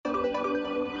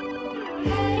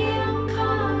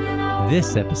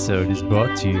This episode is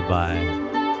brought to you by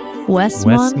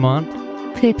Westmont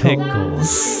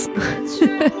Pickles.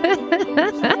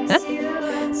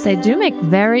 They do make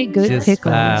very good Just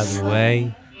pickles. by the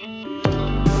way.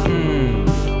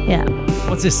 Yeah.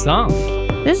 What's this song?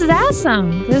 This is our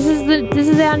song. This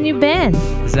is our new band.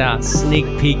 This is our sneak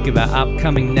peek of our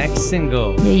upcoming next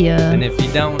single. Yeah. And if you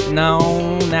don't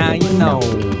know, now you know.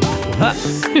 Huh.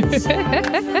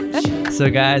 So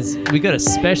guys, we got a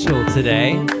special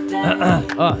today.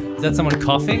 Oh, is that someone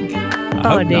coughing? I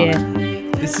hope dear.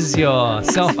 not. This is your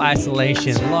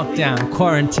self-isolation, lockdown,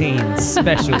 quarantine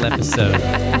special episode.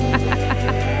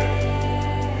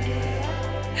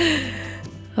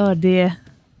 Oh dear.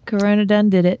 Corona done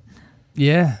did it.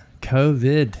 Yeah,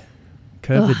 COVID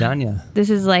done ya. This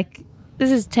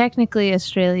is technically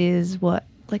Australia's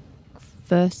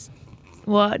first.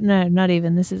 What? No, not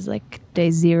even. This is like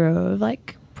day 0 of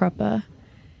like proper.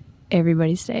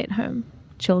 Everybody stay at home.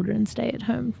 Children stay at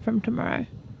home from tomorrow.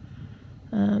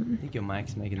 I think your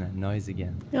mic's making that noise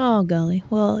again. Oh golly.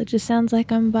 Well, it just sounds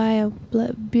like I'm by a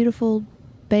beautiful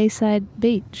bayside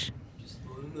beach. Just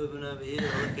moving over here,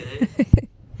 look at it.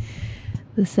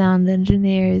 The sound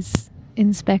engineer is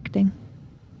inspecting.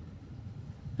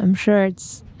 I'm sure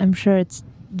it's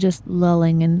just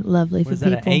lulling and lovely for Was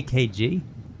people. that an AKG?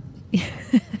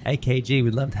 AKG,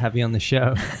 we'd love to have you on the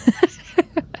show.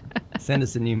 Send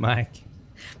us a new mic.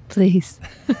 Please.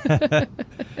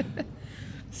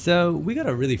 So we got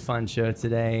a really fun show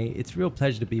today. It's a real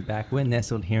pleasure to be back. We're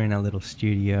nestled here in our little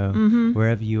studio.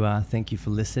 Wherever you are, thank you for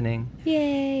listening.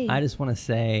 Yay. I just want to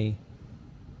say,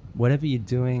 whatever you're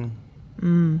doing,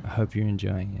 I hope you're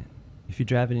enjoying it. If you're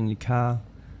driving in your car,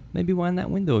 maybe wind that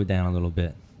window down a little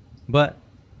bit. But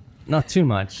not too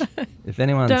much. If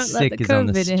anyone's Don't let sick the is on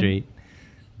the COVID in. street,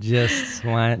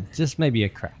 just maybe a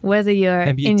crack. Whether you're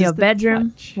Maybe in your just a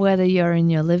bedroom, touch. whether you're in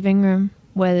your living room,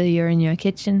 whether you're in your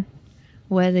kitchen,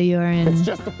 whether you're in It's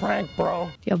just a prank, bro.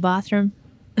 your bathroom.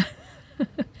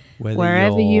 Whether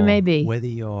Wherever you you're- may be. Whether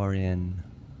you're in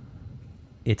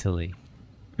Italy.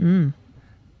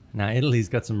 Now, Italy's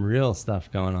got some real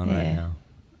stuff going on right Yeah. now.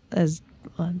 There's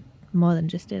more than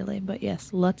just Italy, but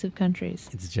yes, lots of countries.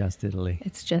 It's just Italy.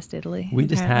 It's just Italy. We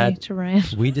just apparently, had- to Ryan.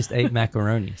 We just ate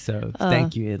macaroni, so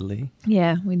thank you, Italy,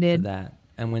 Yeah, we for did. that.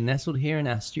 And we're nestled here in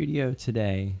our studio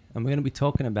today, and we're going to be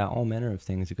talking about all manner of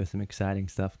things. We've got some exciting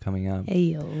stuff coming up.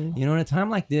 Hey yo. You know, in a time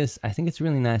like this, I think it's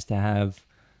really nice to have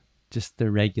just the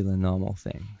regular, normal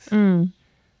things.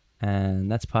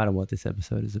 And that's part of what this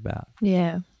episode is about.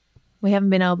 Yeah. We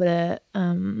haven't been able to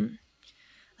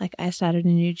I started a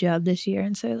new job this year,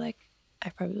 and so I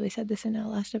probably said this in our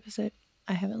last episode.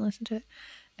 I haven't listened to it,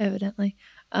 evidently.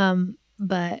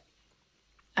 But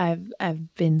I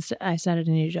started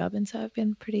a new job, and so I've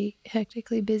been pretty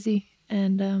hectically busy,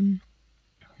 and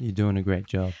You're doing a great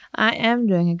job. I am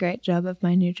doing a great job of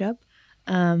my new job.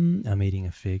 I'm eating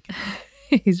a fig.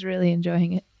 He's really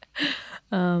enjoying it.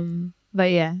 But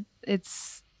yeah,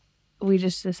 we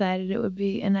just decided it would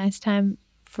be a nice time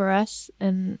for us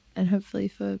and hopefully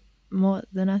for more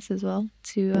than us as well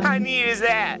to How neat is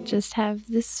that? just have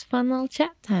this fun little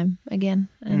chat time again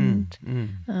and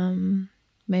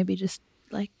maybe just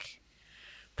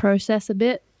process a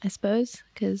bit, I suppose,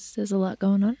 because there's a lot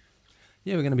going on.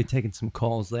 Yeah, we're going to be taking some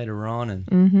calls later on,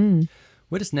 and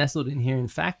we're just nestled in here. In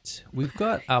fact, we've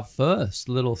got our first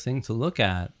little thing to look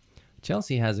at.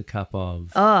 Chelsea has a cup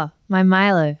of... Oh, my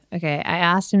Milo. Okay, I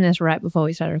asked him this right before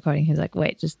we started recording. He was like,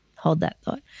 wait, just hold that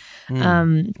thought.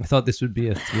 I thought this would be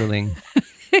a thrilling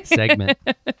segment.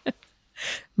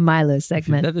 Milo If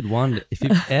segment. you've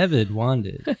ever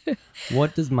wondered,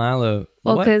 what does Milo...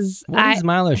 Well, what 'cause does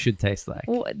Milo should taste like?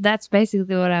 Well, that's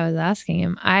basically what I was asking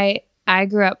him. I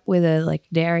grew up with a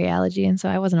dairy allergy, and so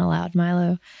I wasn't allowed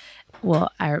Milo. Well,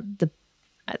 the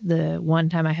one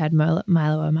time I had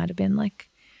Milo, I might have been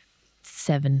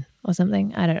 7 or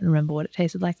something. I don't remember what it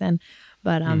tasted like then,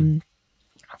 but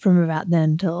from about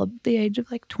then till the age of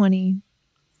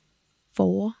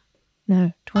 24.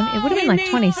 No, 20. It would have been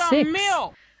 26.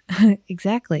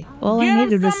 Exactly. All I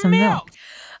needed was some milk.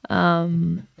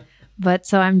 But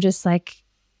so I'm just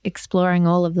exploring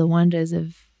all of the wonders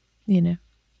of,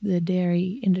 the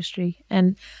dairy industry,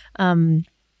 and And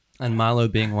Milo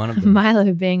being one of them.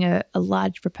 Milo being a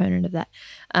large proponent of that.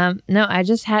 No,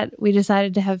 we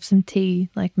decided to have some tea,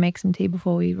 make some tea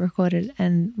before we recorded,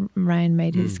 and Ryan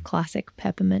made his classic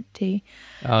peppermint tea.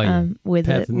 Oh, yeah. With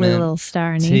a little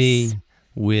star anise. Tea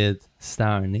with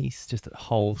star anise, just a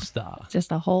whole star.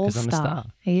 Just a whole 'Cause I'm a star. star.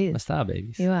 He I'm a is. star,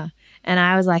 babies. You are. And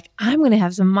I was like, I'm going to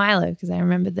have some Milo because I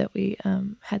remembered that we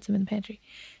had some in the pantry.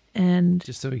 And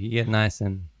Just so we could get nice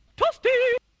and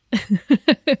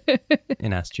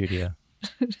in our studio.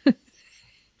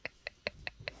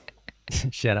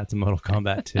 Shout out to Mortal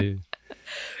Kombat 2.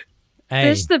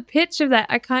 Hey, Just the pitch of that.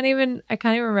 I can't even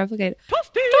replicate it.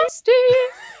 Toasty.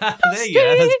 there you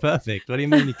go. That's perfect. What do you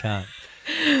mean you can't?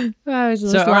 I was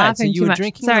just So, all right, laughing so you too were much.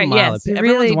 drinking Sorry, the Milo. yes,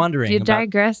 Everyone's really, wondering You about-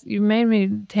 digress. You made me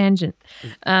tangent.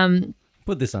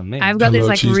 Put this on me. I've got Hello, these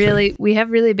like cheesecake. we have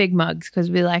really big mugs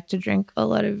because we like to drink a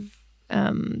lot of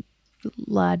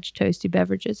large toasty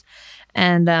beverages.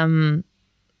 And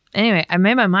anyway, I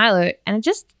made my Milo and it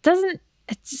just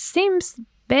seems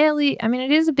barely, I mean,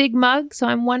 it is a big mug. So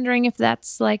I'm wondering if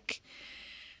that's like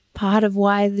part of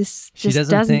why this She just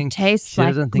doesn't think taste she like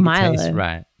doesn't think Milo. it tastes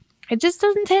right. It just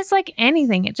doesn't taste like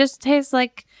anything. It just tastes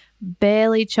like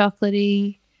barely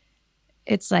chocolatey.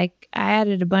 It's like I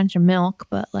added a bunch of milk,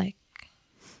 but like,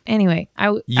 anyway,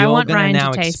 I You're want gonna Ryan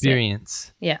now to taste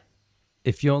experience. it. Yeah.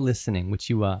 If you're listening, which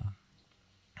you are,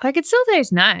 Like it still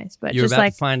tastes nice, but you're just about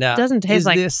like to find out. doesn't taste is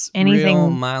like this anything. real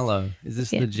Milo? Is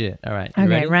this Yeah. legit? All right. You Okay,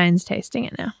 ready? Ryan's tasting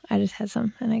it now. I just had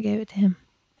some and I gave it to him.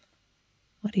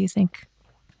 What do you think?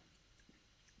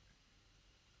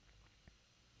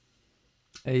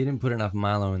 Hey, you didn't put enough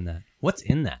Milo in that. What's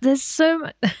in that? There's so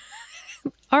much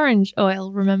orange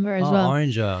oil, remember, as well.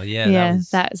 Orange oil. Yeah. Yeah,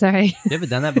 sorry. You ever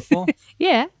done that before?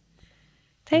 Yeah.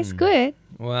 Tastes good.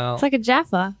 Well, It's like a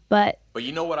Jaffa, but But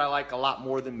you know what I like a lot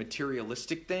more than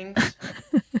materialistic things?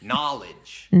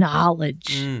 Knowledge.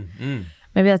 knowledge. Maybe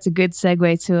that's a good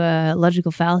segue to a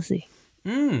logical fallacy.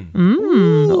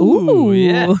 Ooh,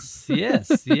 yes, yes.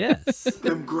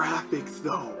 Them graphics,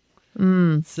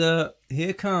 though. So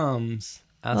here comes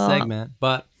our segment.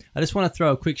 But I just want to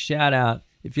throw a quick shout out.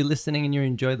 If you're listening and you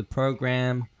enjoy the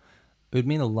program, it would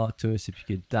mean a lot to us if you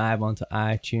could dive onto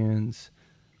iTunes,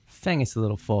 fang us a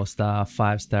little 4-star,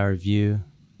 5-star review.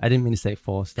 I didn't mean to say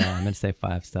 4-star. I meant to say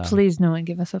 5-star. Please, no one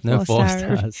give us a 4 No 4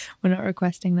 star. stars. We're not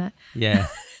requesting that. Yeah.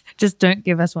 Just don't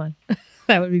give us one.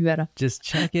 That would be better. Just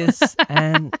check us.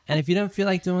 And if you don't feel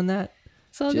like doing that,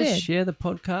 It's all just good. share the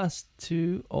podcast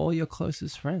to all your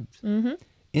closest friends.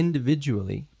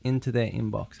 Individually into their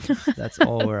inboxes. That's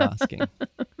all we're asking.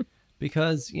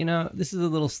 Because, this is a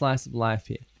little slice of life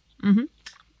here.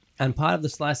 And part of the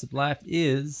slice of life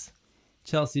is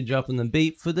Chelsea dropping the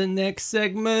beat for the next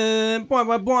segment. Bwah,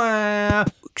 bwah, bwah.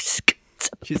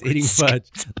 She's eating fudge.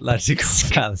 Logical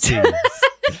fallacies.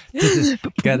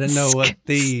 Gotta know what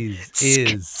these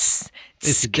is.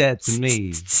 It's dead to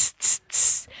me.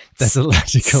 That's a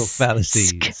logical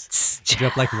fallacies.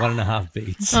 Drop like 1.5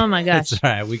 beats. Oh my gosh. That's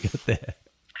right, we got there.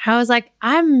 I was like,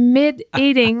 I'm mid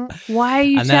eating. Why are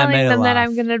you And then I telling made her them that laugh.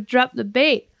 I'm going to drop the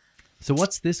beat? So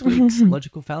what's this week's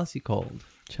logical fallacy called,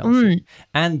 Chelsea?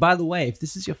 And by the way, if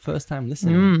this is your first time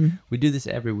listening, we do this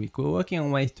every week. We're working our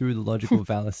way through the logical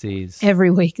fallacies.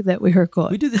 Every week that we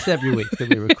record. We do this every week that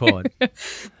we record.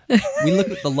 We look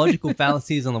at the logical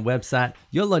fallacies on the website.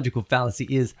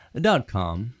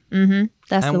 YourLogicalFallacyIs.com.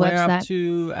 That's And the we're up website.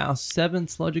 to our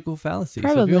 7th logical fallacy. so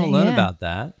if Probably, you want to learn yeah. about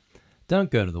that, don't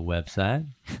go to the website.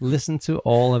 Listen to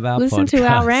all of our Listen to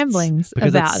our podcasts, ramblings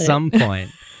because about at it. some point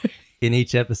in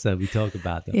each episode we talk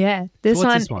about them. Yeah. This what's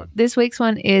one, this one? this week's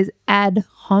one is ad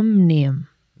hominem.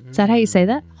 Is that how you say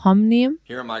that? Hominem?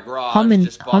 Here in my garage, Homin-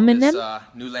 just bought this hominem?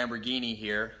 new Lamborghini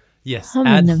here. Yes,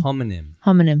 Homonym. ad hominem.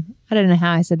 Hominem. I don't know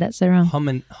how I said that so wrong.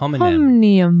 Hominem.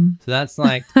 Hominem. So that's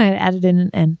like, I added in an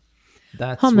N.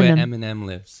 that's where Homonym. Eminem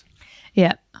lives.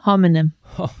 Yeah. Hominem.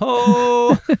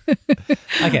 Oh.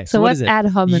 Okay, So what what's is it? ad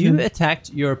hominem? You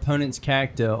attacked your opponent's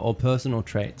character or personal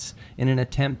traits in an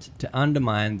attempt to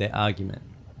undermine their argument.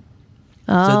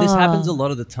 So this happens a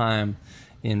lot of the time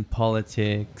in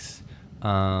politics,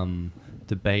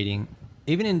 debating,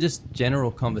 even in just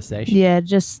general conversation. Yeah,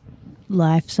 just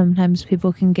life. Sometimes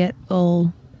people can get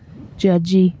all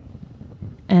judgy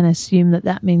and assume that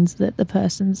that means that the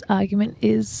person's argument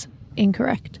is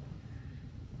incorrect.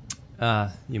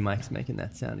 Your mic's making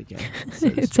that sound again. It's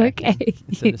It's distracting. okay.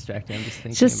 It's so distracting. I'm just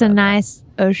thinking It's just a about that. nice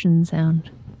ocean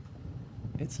sound.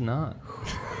 It's not.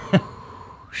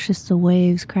 It's just the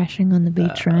waves crashing on the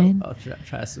beach, Ryan. I'll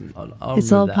try some. I'll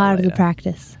It's remove all that part of the later.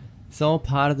 practice. It's all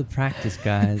part of the practice,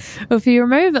 guys. Well, if you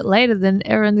remove it later, then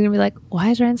everyone's going to be like, why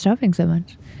is Ryan stopping so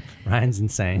much? Ryan's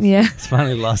insane. Yeah. He's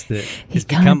finally lost it. He's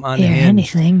can't become hear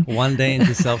unhinged. anything. One day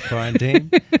into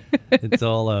self-quarantine, it's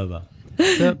all over.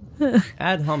 So,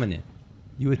 ad hominem.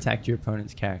 You attacked your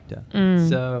opponent's character.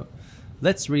 So,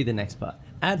 let's read the next part.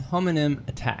 Ad hominem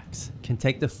attacks can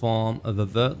take the form of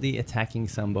overtly attacking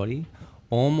somebody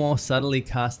or more subtly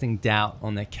casting doubt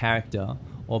on their character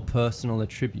or personal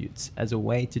attributes as a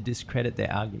way to discredit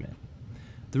their argument.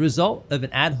 The result of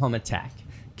an ad hom attack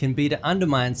can be to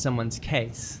undermine someone's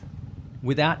case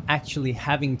without actually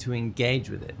having to engage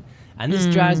with it. And this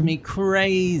drives me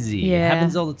crazy. It Yeah.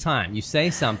 happens all the time. You say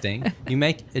something, you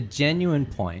make a genuine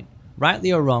point,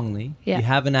 rightly or wrongly. Yeah. You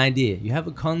have an idea, you have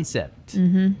a concept.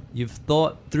 You've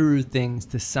thought through things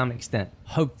to some extent,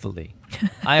 hopefully.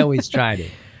 I always try to.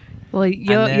 Well,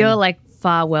 you're then- like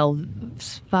far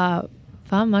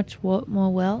much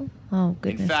more well. Oh In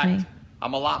goodness fact, me.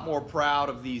 I'm a lot more proud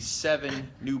of these 7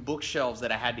 new bookshelves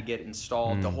that I had to get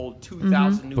installed to Mm. hold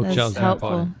 2,000 new Bookshelves That's are helpful.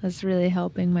 important. That's really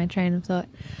helping my train of thought.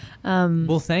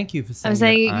 Well, thank you for saying I'm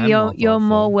saying that. you're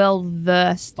more well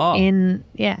versed Oh. in.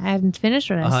 Yeah, I haven't finished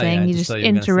what I was Oh, saying. yeah, I You just thought you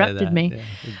were gonna say interrupted that. me. Yeah,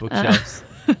 the bookshelves.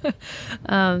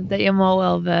 That you're more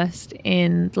well versed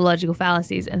in the logical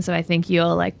fallacies, and so I think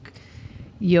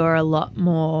you're a lot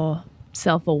more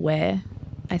self-aware.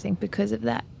 I think because of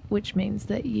that, which means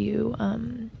that you,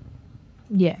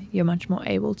 you're much more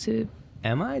able to.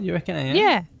 Am I? Do you reckon I am?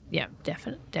 Yeah,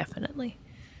 definitely,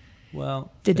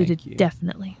 Well, thank you.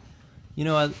 definitely. You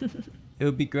know what? It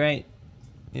would be great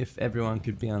if everyone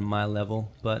could be on my level,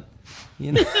 but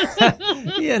you know,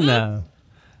 you know,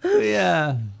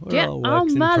 yeah, we're Get all on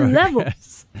works in my level.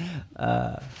 progress.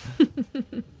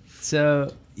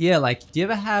 So yeah, like, do you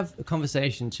ever have a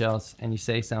conversation, Chelsea, and you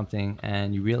say something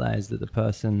and you realize that the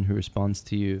person who responds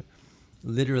to you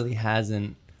literally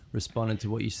hasn't responded to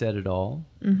what you said at all?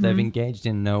 They've engaged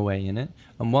in no way in it.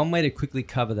 And one way to quickly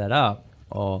cover that up,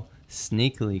 or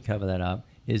sneakily cover that up,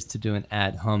 is to do an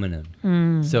ad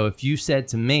hominem. So if you said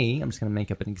to me, I'm just going to make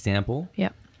up an example.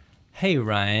 Yep. Hey,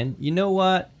 Ryan, you know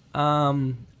what?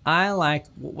 I like,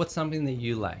 what's something that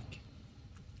you like?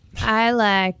 I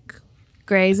like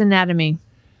Grey's Anatomy.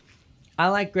 I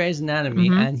like Grey's Anatomy,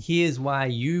 and here's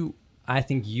why I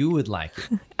think you would like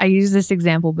it. I use this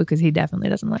example because he definitely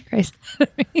doesn't like Grey's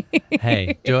Anatomy.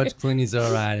 Hey, George Clooney's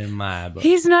all right in my book.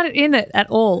 He's not in it at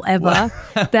all, ever.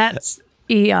 That's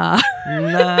ER.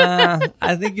 Nah,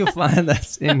 I think you'll find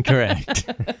that's incorrect.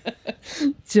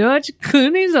 George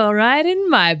Clooney's all right in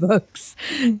my books.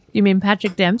 You mean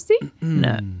Patrick Dempsey?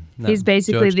 No. No, He's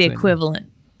basically George the Clooney.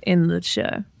 equivalent in the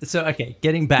show. So, okay,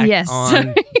 getting back Yes, on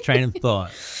sorry. train of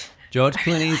thought. George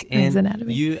Clooney's Grey's in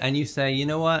Anatomy. you say, you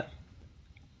know what?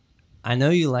 I know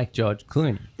you like George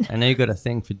Clooney. I know you got a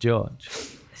thing for George.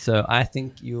 So I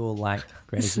think you will like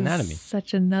Grey's This Anatomy. is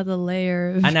such another layer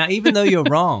of. And now, even though you're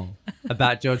wrong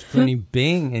about George Clooney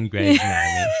being in Grey's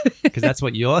Anatomy, because that's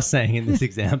what you're saying in this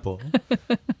example,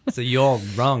 so you're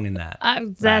wrong in that.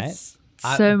 That's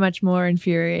right? so much more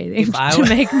infuriating If I to were-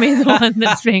 make me the one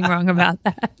that's being wrong about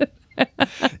that.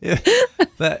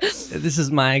 But this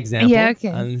is my example, Yeah, okay.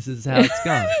 and this is how it's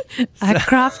gone. I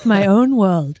craft my own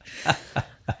world.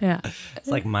 Yeah. It's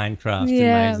like Minecraft in my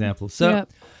Yeah. example. So, Yep.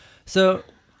 so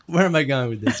where am I going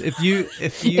with this? If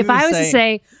I was to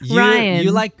say, Ryan-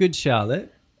 you like Good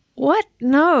Charlotte. What?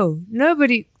 No.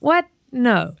 Nobody. What?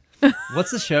 No.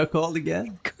 What's the show called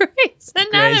again? Grey's Grey's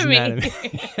Anatomy. Anatomy.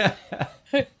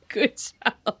 Good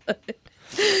Charlotte.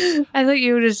 I thought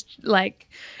you were just like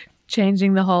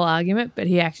changing the whole argument, but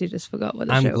he actually just forgot what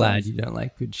the I'm show glad was. you don't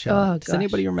like Good Charlotte. Oh, Does gosh.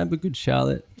 anybody remember Good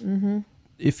Charlotte? Mm-hmm.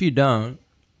 If you don't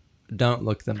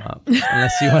look them up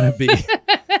unless you want to be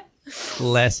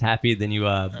less happy than you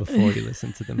are before you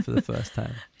listen to them for the first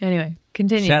time. Anyway,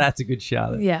 continue. Shout out to Good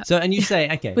Charlotte. Yeah. So, and you say,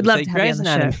 okay, We'd you love say to have you Grey's on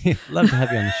the show. Anatomy. Love to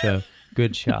have you on the show.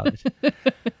 Good Charlotte.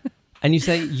 And you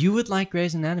say you would like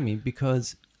Grey's Anatomy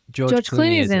because George Clooney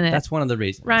Clooney is in it. That's one of the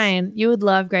reasons. Ryan, you would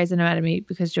love Grey's Anatomy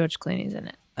because George Clooney's in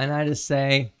it. And I just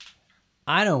say,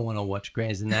 I don't want to watch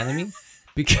Grey's Anatomy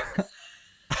because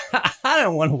I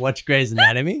don't want to watch Grey's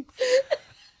Anatomy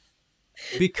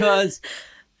because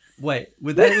wait,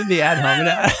 would that even be ad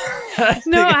hominem?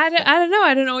 No, I don't know.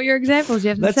 I don't know what your example is. You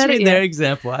haven't Let's said it read yet. their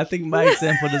example. I think my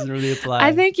example doesn't really apply.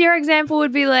 I think your example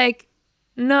would be like,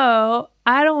 no,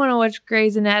 I don't want to watch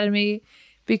Grey's Anatomy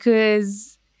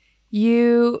because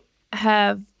you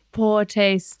have poor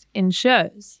taste in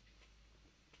shows,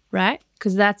 right?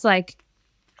 Because that's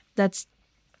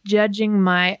judging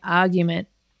my argument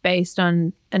based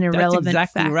on an that's irrelevant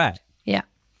exactly fact. right. Yeah.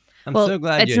 I'm Well, so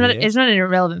glad it's you're not. here. It's not an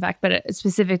irrelevant fact, but it's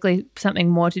specifically something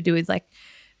more to do with like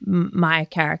my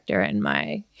character and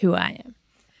my who I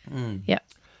am. Yep.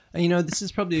 And, you know, this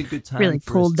is probably a good time. Really for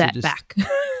us pulled to that just- back.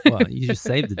 Well, you just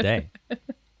saved the day.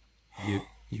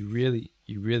 You really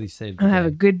saved the I'll day. have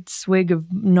a good swig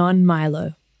of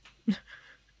non-Milo.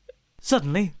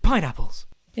 Suddenly, pineapples.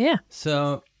 Yeah.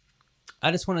 So, I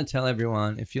just want to tell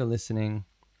everyone, if you're listening,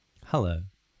 hello.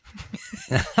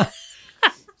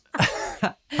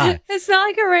 Hi. It's not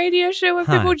like a radio show where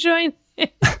Hi. people join.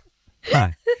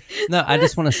 Hi. No, I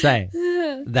just want to say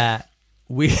that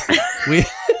we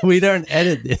don't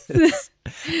edit this.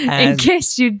 In And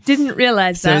case you didn't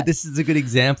realize so that. this is a good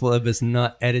example of us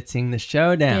not editing the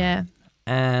show down. Yeah.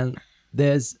 And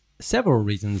there's several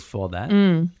reasons for that.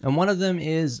 Mm. And one of them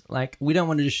is like we don't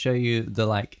want to just show you the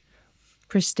like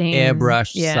Pristine.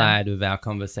 airbrushed yeah. side of our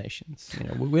conversations. You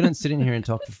know, we don't sit in here and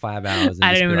talk for 5 hours. And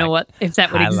I just don't be even know like, if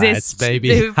that would "Highlights, exist.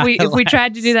 baby, If we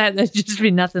tried to do highlights." that, there'd just be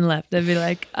nothing left. They'd be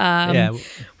like, Yeah,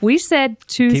 we said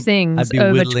two keep- things I'd be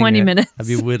over whittling 20 it- minutes. I'd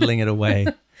be whittling it away.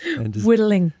 And just,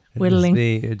 Whittling.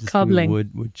 it'd just cobbling. be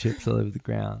wood chips all over the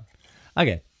ground.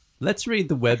 Okay, let's read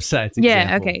the website's Yeah,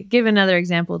 example. okay. Give another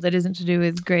example that isn't to do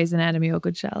with Grey's Anatomy or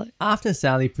Good Charlotte. After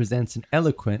Sally presents an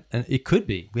eloquent, and it could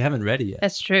be, we haven't read it yet.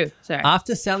 That's true. Sorry.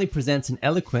 After Sally presents an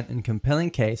eloquent and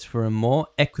compelling case for a more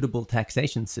equitable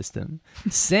taxation system,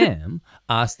 Sam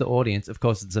asked the audience, of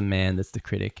course it's a man that's the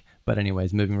critic, but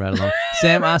anyways, moving right along.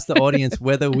 Sam asked the audience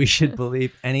whether we should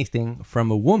believe anything from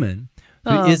a woman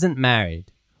who isn't married,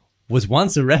 was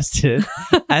once arrested,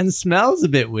 and smells a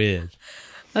bit weird.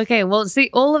 Okay, well, see,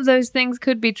 all of those things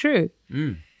could be true.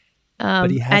 But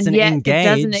he hasn't and yet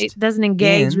engaged it doesn't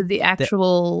engage in with the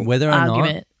actual whether or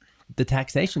argument. not the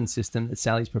taxation system that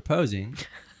Sally's proposing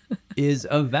is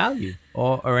of value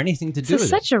or anything to do It's with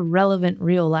such a relevant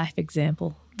real life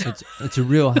example. it. It's a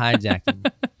real hijacking.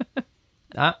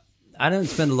 I don't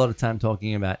spend a lot of time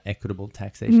talking about equitable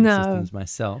taxation No. systems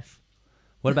myself.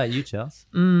 What about you, Chels?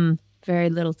 Very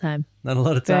little time. Not a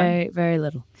lot of time? Very, very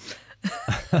little.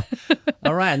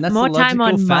 All right, and that's More the time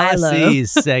logical on Milo.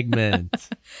 fallacies segment.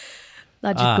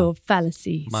 Logical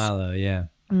fallacies. Milo, yeah.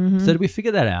 Mm-hmm. So did we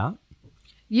figure that out?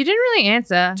 You didn't really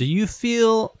answer. Do you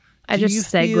feel... I do just you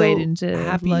segued feel into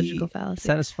happy, logical fallacies.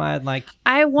 satisfied, like...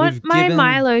 I want we've my given-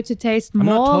 Milo to taste I'm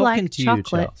not more talking like to you,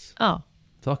 chocolate. Charles. Oh,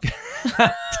 Talking...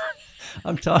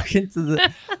 I'm talking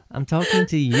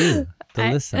to you, the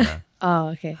listener. oh,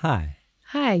 okay. Hi.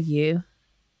 Hi, you.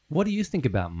 What do you think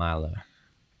about Milo?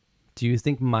 Do you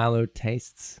think Milo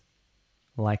tastes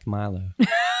like Milo?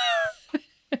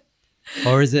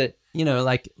 Or is it,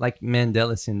 like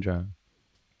Mandela syndrome?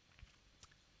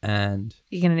 And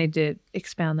You're gonna need to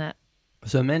expound that.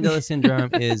 so Mandela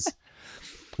syndrome is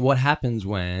what happens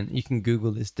when, you can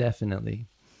Google this definitely,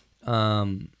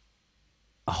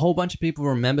 a whole bunch of people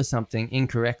remember something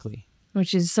incorrectly.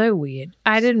 Which is so weird.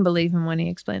 I didn't believe him when he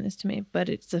explained this to me, but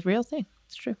it's a real thing.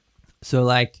 It's true. So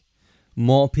like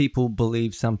more people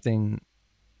believe something,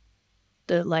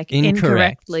 The like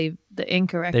Incorrect. the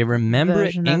incorrect. they remember it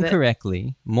version of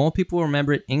incorrectly. More people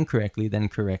remember it incorrectly than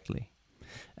correctly.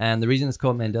 And the reason it's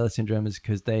called Mandela syndrome is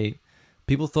because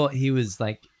people thought he was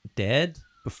like dead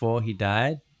before he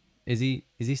died. Is he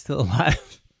still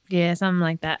alive? Yeah, something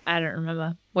like that. I don't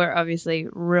remember. We're obviously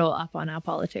real up on our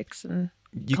politics and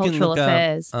You cultural can look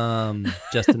affairs. up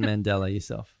Justin Mandela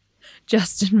yourself.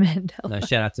 Justin Mandela. No,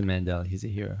 shout out to Mandela. He's a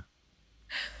hero,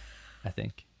 I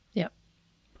think. Yep.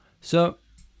 So,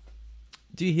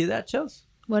 do you hear that, Chels?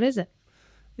 What is it?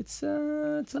 It's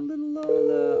a little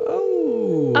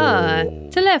on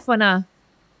Telefona.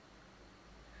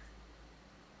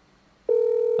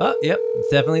 Oh, yep, it's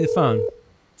definitely the phone.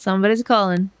 Somebody's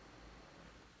calling.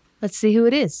 Let's see who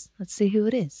it is. Let's see who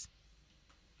it is.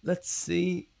 Let's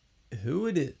see who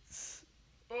it is.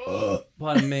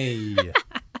 Pardon me.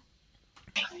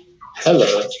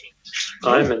 Hello,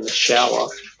 I'm in the shower.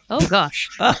 Oh gosh.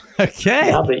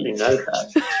 Okay. Now that you know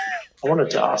that, I wanted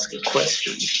to ask a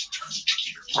question.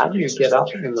 How do you get up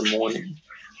in the morning?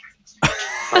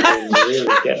 I mean,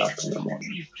 really get up in the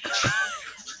morning.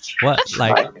 What?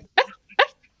 Like,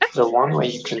 The one way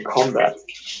you can combat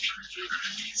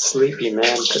sleepy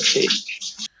man fatigue.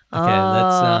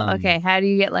 let's, okay. How do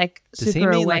you get like does super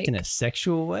he mean awake? like in a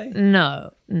sexual way?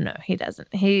 No, he doesn't.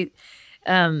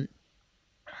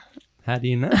 How do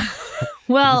you know?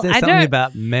 Well, Is there I something don't.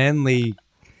 about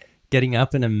getting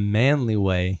up in a manly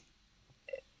way?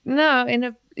 No,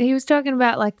 he was talking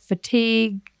about like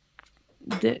fatigue.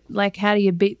 Like how do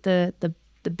you beat the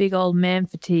big old man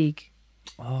fatigue?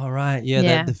 All right. Yeah,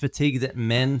 Yeah. The fatigue that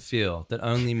men feel, that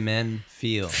only men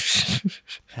feel.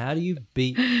 How do you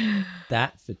beat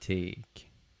that fatigue?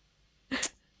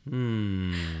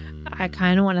 I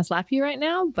kind of want to slap you right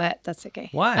now, but that's okay.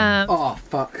 Why? Oh,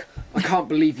 fuck. I can't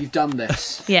believe you've done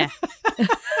this. Yeah.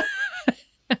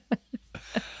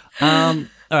 All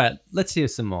right. Let's hear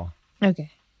some more.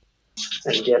 Okay.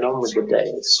 And get on with the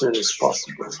day as soon as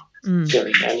possible.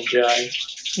 Feeling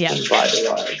energized Yeah. and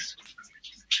vitalized.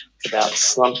 Without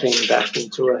slumping back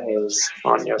into a haze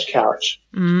on your couch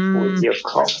with your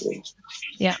coffee.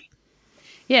 Yeah.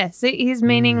 Yeah. See, he's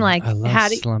meaning like I love how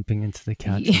do slumping into the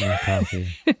couch in my coffee.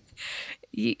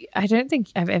 I don't think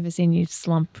I've ever seen you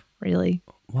slump really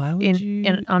Why would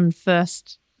you? on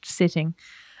first sitting.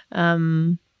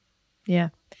 Yeah. Yeah.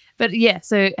 But yeah,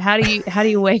 so how do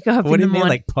you wake up What in do the you mean, morning?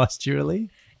 like posturally?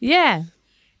 Yeah.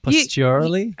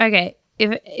 Posturally? Okay.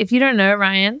 If you don't know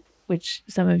Ryan, which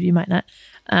some of you might not,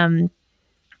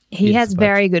 he Yes, has fudge.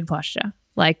 very good posture,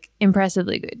 like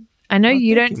impressively good. I know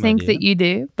you thank don't you, my think dear. that you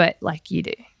do, but like you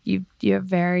do. You're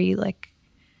very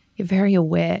you're very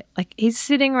aware. Like he's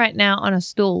sitting right now on a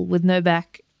stool with no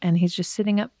back, and he's just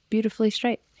sitting up beautifully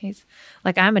straight. He's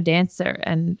like, I'm a dancer,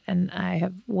 and I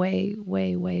have way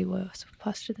worse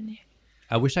posture than you.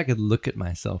 I wish I could look at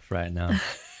myself right now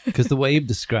because the way you've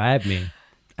described me,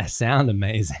 I sound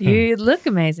amazing. You look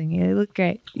amazing. You look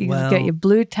great. You Well, got your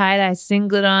blue tie-dye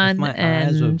singlet on, if my and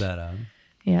eyes were better,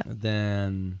 yeah,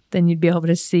 then then you'd be able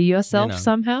to see yourself know.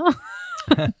 somehow.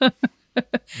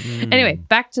 Anyway,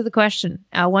 back to the question.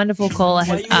 Our wonderful caller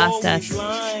has asked us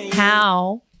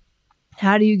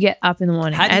how do you get up in the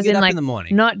morning? How do you As get in, up like, in the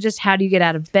morning? not just how do you get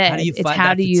out of bed. How do you it's fight how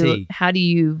that do you fatigue? how do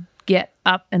you get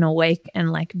up and awake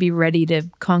and like be ready to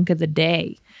conquer the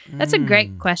day? That's a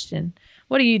great question.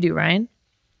 What do you do, Ryan?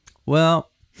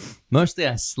 well, mostly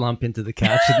I slump into the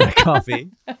couch with my coffee.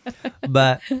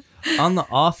 But on the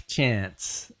off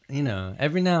chance,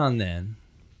 every now and then,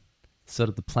 sort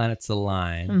of the planets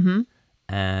align,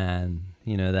 and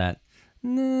that.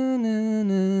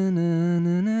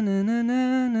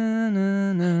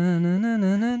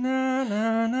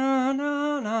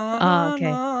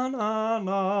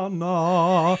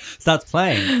 Starts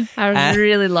playing. I was And-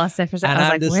 really lost there for a second.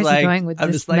 I was like, where's he going with I'm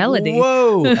this just like, melody?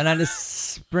 whoa! And I just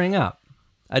spring up.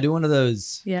 I do one of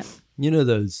those. Yeah. You know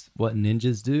those what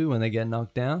ninjas do when they get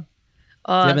knocked down?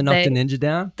 Oh, You ever knocked a ninja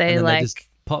down? they and then like- they just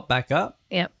pop back up?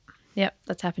 Yep.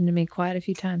 That's happened to me quite a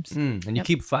few times. And you Yep.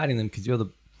 keep fighting them because you're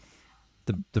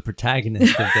the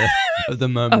protagonist of the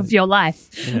moment. Of your life.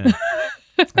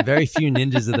 Very few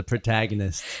ninjas are the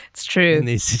protagonists It's true. in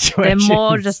these They're situations.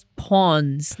 more just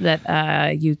pawns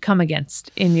that you come against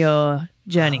in your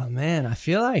journey. Oh man, I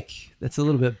feel like that's a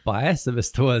little bit biased of us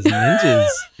towards ninjas.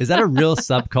 Is that a real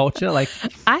subculture? Like,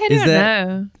 I is don't that-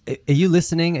 know. are you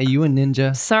listening? Are you a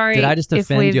ninja? Sorry Did I just if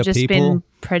offend we've your just people? been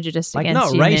prejudiced Like, against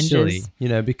not you racially,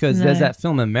 ninjas. because No. there's that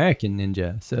film American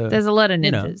Ninja. So There's a lot of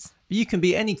you know, ninjas. you can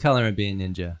be any color and be a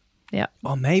ninja. Yeah.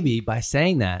 Or maybe by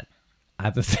saying that,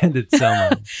 I've offended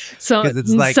someone. So 'Cause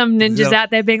it's like- some ninjas so- out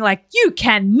there being like, you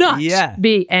cannot Yeah.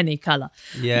 be any color.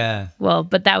 Yeah. Well,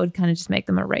 but that would kind of just make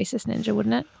them a racist ninja,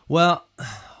 wouldn't it? Well,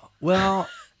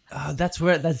 that's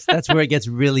where it gets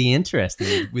really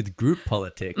interesting with group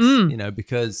politics.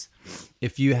 Because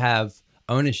if you have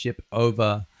ownership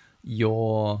over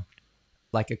your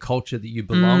like a culture that you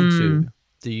belong to,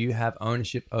 do you have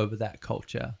ownership over that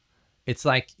culture? It's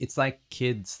like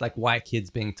kids, like white kids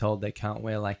being told they can't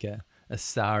wear like a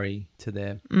sari to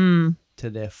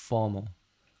their formal.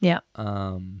 Yeah.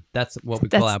 That's what we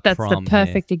call our That's prom. the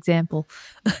perfect example.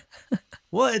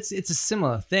 Well, it's a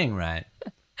similar thing, right?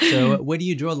 So where do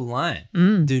you draw the line?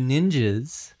 Do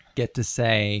ninjas get to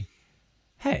say,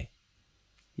 "Hey,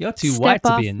 you're too Step white to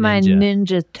off be a my ninja"?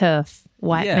 ninja turf,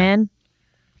 white Yeah. man.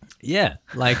 Yeah,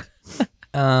 like,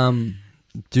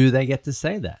 do they get to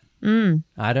say that?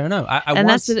 I don't know. I And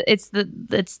once, it's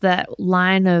that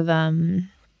line of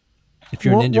if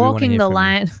you're a ninja, we want to walking hear the from you.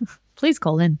 line. Please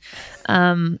call in.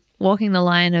 Walking the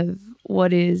line of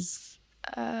what is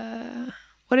kind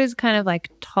of like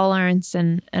tolerance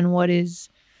and what is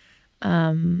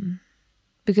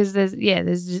because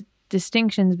there's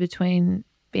distinctions between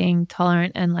being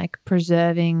tolerant and like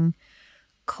preserving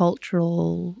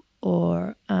cultural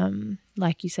or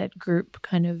like you said, group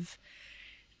kind of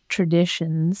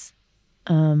traditions,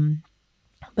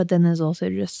 but then there's also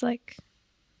just like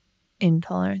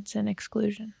intolerance and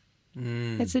exclusion.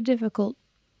 It's a difficult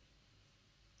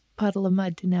puddle of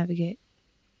mud to navigate.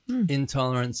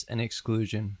 Intolerance and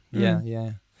exclusion.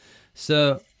 Yeah.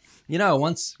 So, I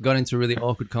once got into a really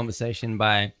awkward conversation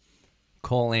by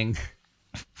calling.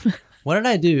 What did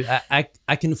I do? I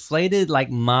conflated like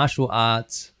martial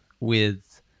arts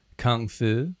with kung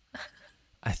fu,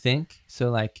 I think. So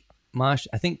like I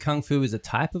think kung fu is a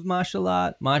type of martial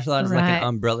art. Martial art is like Right. an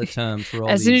umbrella term for all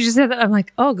As soon as you these. said that, I'm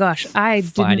like, oh gosh, I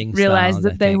fighting didn't realize styles,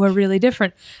 that I they were think. really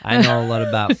different. I know a lot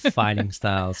about fighting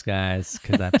styles, guys,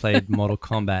 because I played Mortal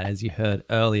Kombat, as you heard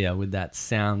earlier, with that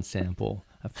sound sample.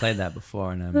 I've played that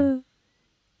before, and I'm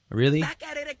really.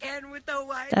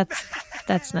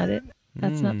 That's not it.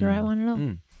 That's not the right one at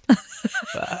all.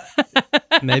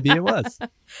 Maybe it was.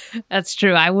 That's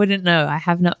true. I wouldn't know. I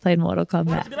have not played Mortal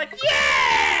Kombat.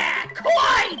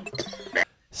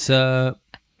 So,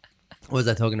 what was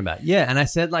I talking about? Yeah, and I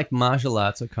said like martial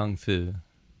arts or kung fu,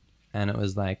 and it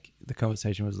was like the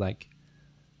conversation was like,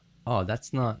 "Oh,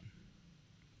 that's not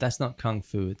kung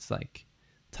fu. It's like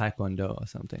taekwondo or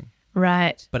something."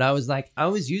 Right. But I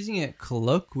was using it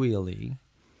colloquially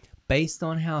based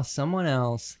on how someone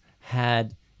else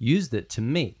had used it to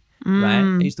me, right?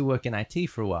 I used to work in IT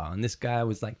for a while, and this guy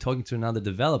was like talking to another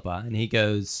developer, and he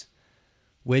goes,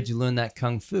 "Where'd you learn that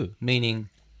kung fu?" Meaning,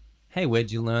 hey,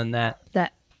 where'd you learn that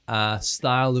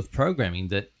style of programming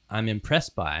that I'm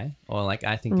impressed by, or like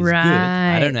I think is good?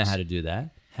 I don't know how to do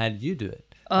that. How did you do it?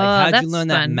 Like, how'd you learn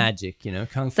that magic, you know,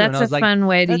 kung fu? That's and I was a like, fun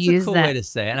way to that's use a cool that. way to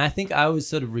say it. And I think I was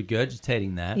sort of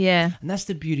regurgitating that. Yeah. And that's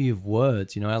the beauty of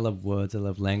words. You know, I love words. I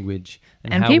love language.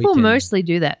 And how we people can- mostly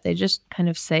do that. They just kind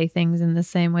of say things in the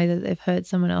same way that they've heard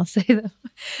someone else say them.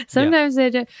 Sometimes they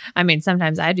do. I mean,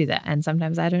 sometimes I do that, and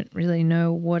sometimes I don't really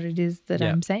know what it is that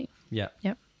I'm saying. Yeah.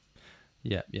 Yep.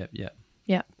 Yeah.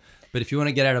 Yeah. But if you want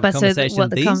to get out of a But so th- conversation what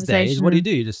the these days, what do?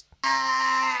 conversation- You just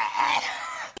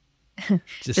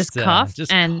Just cough,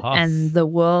 just and cough. and the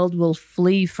world will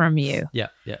flee from you. Yeah.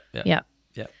 Yep.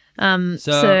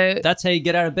 So that's how you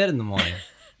get out of bed in the morning.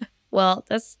 Well,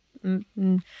 that's don't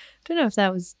know if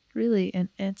that was really an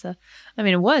answer. I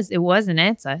mean, it was an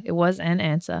answer. It was an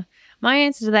answer. My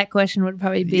answer to that question would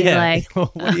probably be Yeah. like,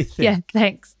 What do you think? yeah,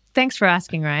 thanks for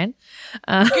asking, Ryan.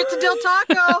 Get to Del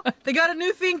Taco. They got a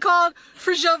new thing called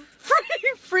free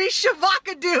shavacadoo. Free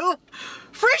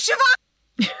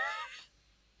shavacadoo.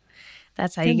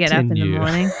 That's how you get up in the Continue.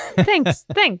 morning.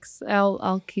 Thanks.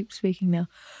 I'll keep speaking now.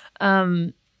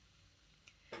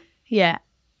 Yeah,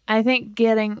 I think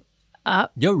getting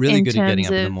up. You're really in good at getting terms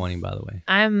up in the of- morning, by the way.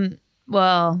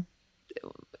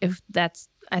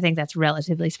 I think that's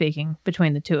relatively speaking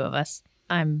between the two of us.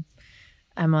 I'm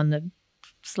on the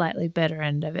slightly better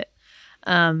end of it.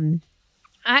 I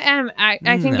can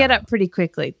get No. up pretty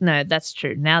quickly. No, that's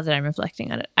true. Now that I'm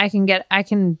reflecting on it, I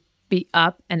can be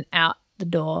up and out the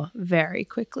door very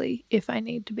quickly if I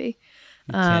need to be.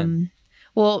 You can.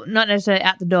 Well, not necessarily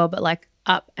out the door, but like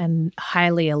up and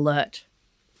highly alert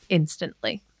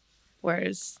instantly.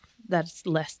 Whereas that's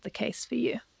less the case for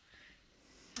you.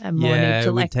 I more Yeah, need to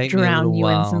it would like take me a drown little you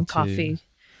in while some to- coffee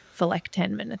for like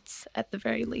 10 minutes at the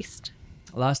very least.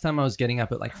 Last time I was getting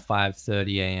up at like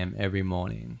 5:30 a.m. every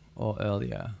morning or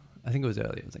earlier. I think it was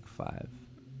earlier. It was like 5.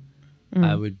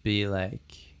 I would be like,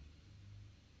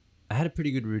 I had a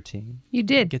pretty good routine. You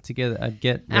did. Get together. I'd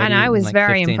get ready And I in was like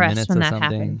very 15 impressed minutes when or that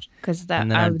something, happened because that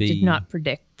and then I I'd did be not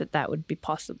predict that would be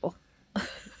possible.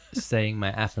 saying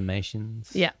my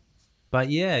affirmations. Yeah. But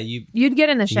yeah, You'd get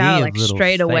in the shower you like little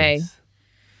straight away. face.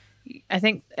 I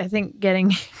think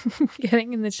getting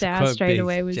getting in the shower Quote straight Big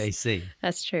away was JC.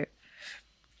 That's true.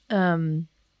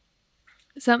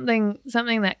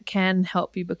 Something that can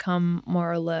help you become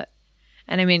more alert.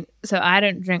 And I mean, so I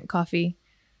don't drink coffee.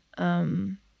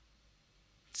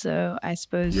 So I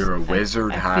suppose You're a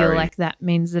wizard, I Harry. feel like that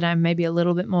means that I'm maybe a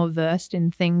little bit more versed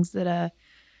in things that are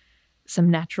some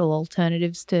natural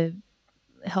alternatives to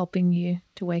helping you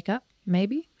to wake up,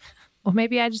 maybe. Or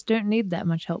maybe I just don't need that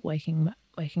much help waking up.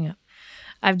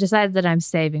 I've decided that I'm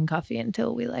saving coffee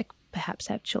until we like perhaps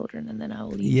have children, and then I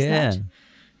will use Yeah, that.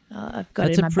 I've got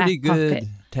that's it in a my pretty back good pocket.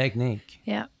 technique.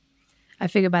 Yeah. I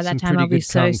figure by that Some time pretty I'll be good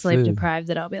so kung sleep fu. deprived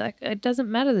that I'll be like, it doesn't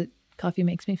matter that coffee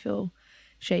makes me feel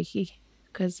shaky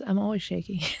because I'm always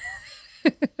shaky.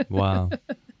 Wow,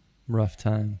 rough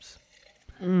times.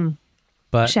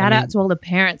 But Shout I mean, out to all the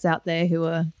parents out there who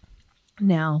are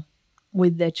now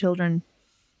with their children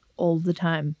all the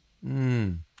time.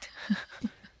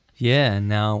 yeah, and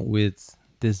now with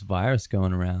this virus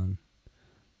going around,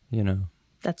 you know.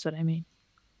 That's what I mean.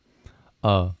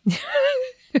 Oh,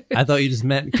 I thought you just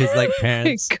meant because like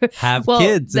parents have Well,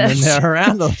 kids and then that's- they're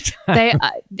around all the time.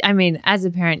 I mean, as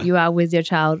a parent, you are with your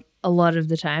child a lot of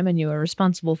the time and you are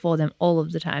responsible for them all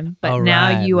of the time. But Oh,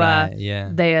 now right, you right, are, yeah.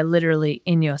 they are literally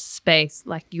in your space.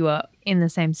 Like you are in the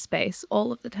same space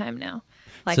all of the time now.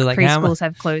 Like, So, like, how preschools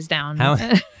have closed down.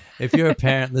 If you're a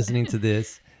parent listening to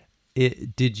this,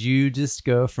 did you just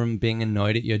go from being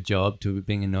annoyed at your job to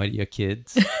being annoyed at your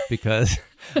kids? Because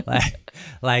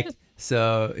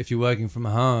so if you're working from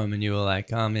home and you were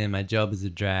like, oh man, my job is a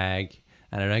drag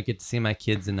and I don't get to see my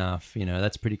kids enough, you know,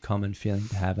 that's a pretty common feeling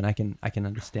to have, and I can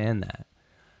understand that.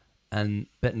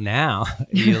 But now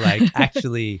you're like,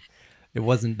 actually, it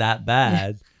wasn't that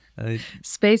bad.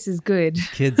 Space is good.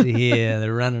 Kids are here,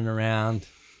 they're running around,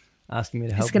 asking me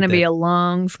to help. It's going to with be their- a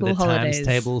long with school their holidays. times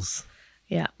tables.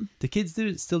 Yeah. Do kids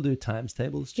still do times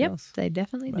tables, Yep. Chels? They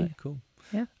definitely do. Right, cool.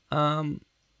 Yeah.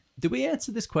 Did we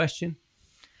answer this question?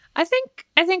 I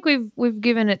think we've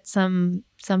given it some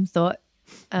thought.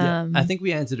 Yeah, I think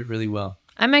we answered it really well.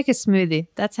 I make a smoothie.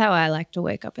 That's how I like to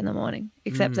wake up in the morning.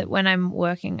 Except that when I'm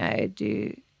working, I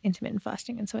do intermittent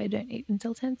fasting, and so I don't eat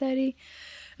until 10:30.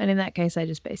 And in that case, I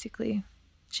just basically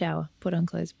shower, put on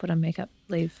clothes, put on makeup,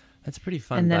 leave. That's a pretty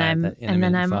fun. And then diet, I'm that and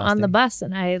then intermittent I'm on the fasting. bus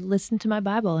and I listen to my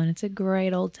Bible and it's a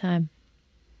great old time.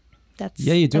 That's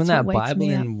Yeah, you're doing that's that what wakes Bible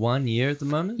me up. in 1 year at the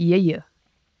moment. Yeah.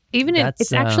 Even in, That's,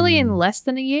 it's actually in less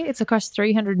than a year. It's across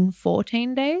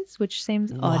 314 days, which seems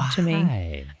odd to me.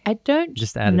 Why? I don't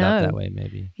Just add it know. up that way,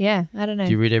 maybe. Yeah, I don't know.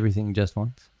 Do you read everything just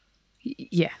once?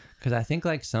 Yeah, Because I think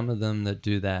like some of them that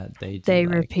do that, they they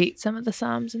like, repeat some of the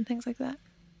Psalms and things like that.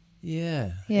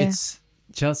 Yeah. Yeah. It's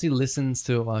Chelsea listens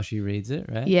to it while she reads it,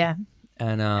 right? Yeah,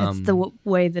 And that's the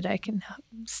way that I can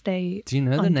stay. do you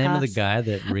know the on name of the task. guy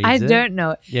that reads I it? don't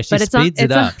know it. Yeah, she but it's on- speeds it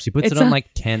it's on- up. She puts it's it on on- like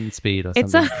 10 speed or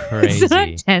It's something on, crazy. It's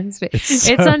on 10 speed. It's It's,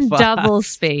 so on fast. double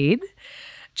speed.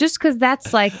 Just because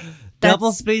that's like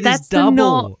Double speed that's is the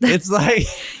double. It's like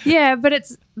Yeah, but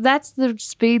that's the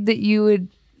speed that you would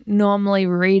normally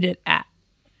read it at.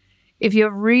 If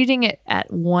you're reading it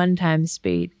at 1 times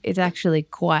speed, it's actually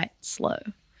quite slow.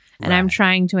 And I'm Right.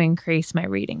 trying to increase my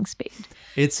reading speed.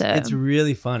 it's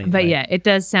really funny. But like, yeah, it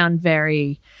does sound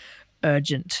very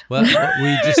urgent. Well, were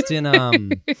you just in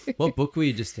what book were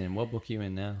you just in? What book are you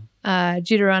in now?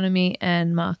 Deuteronomy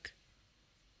and Mark.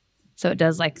 So it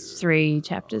does like 3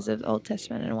 chapters of Old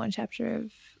Testament and 1 chapter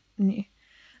of New.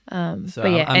 So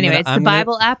But yeah, I'm anyway, gonna- it's the I'm gonna-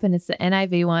 Bible app and it's the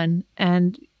NIV one,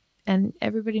 and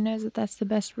everybody knows that that's the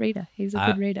best reader. He's a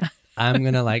good reader. I'm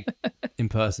gonna like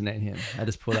impersonate him. I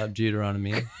just pulled up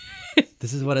Deuteronomy.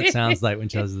 This is what it sounds like when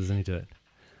Chelsea's listening to it.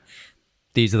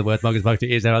 These are the words Marcus spoke to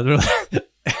Israel. Wait,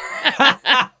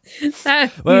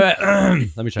 wait,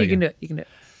 let me try You can again. do it. You can do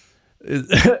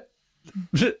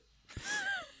it.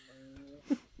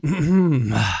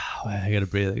 I gotta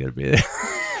breathe.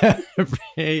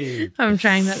 Breathe. I'm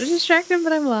trying not to distract him,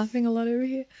 but I'm laughing a lot over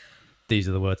here. These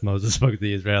are the words Moses spoke to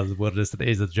the Israelites in the wilderness at the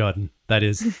east of the Jordan. That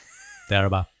is, the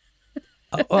Arabah.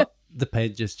 Oh, the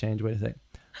page just changed. Wait a sec.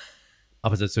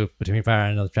 Opposite soup between Pharaoh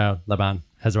and the child, Laban,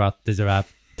 Hazaroth, Dizerab.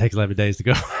 Takes 11 days to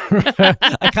go.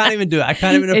 I can't even do it. I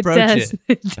can't even approach it.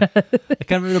 It does. I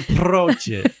can't even approach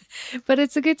it. But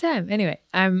it's a good time. Anyway,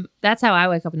 that's how I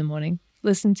wake up in the morning.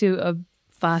 Listen to a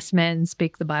fast man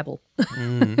speak the Bible.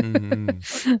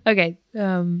 Okay,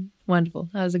 wonderful.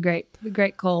 That was a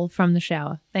great call from the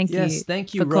shower. Thank you. Yes,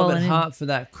 thank you, for Robert calling in. Hart, for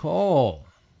that call.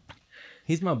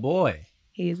 He's my boy.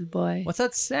 He's a boy. What's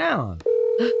that sound?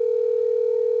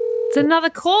 It's another I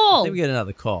call. think we get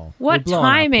another call. What We're blowing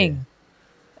up timing? here.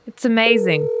 It's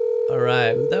amazing. All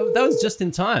right. That was just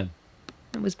in time.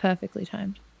 It was perfectly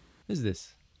timed. Who's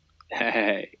this?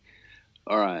 Hey,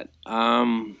 all right.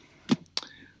 I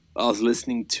was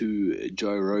listening to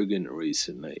Joe Rogan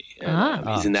recently, and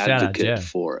he's an shout out, advocate Joe.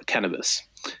 for cannabis,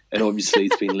 and obviously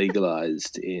it's been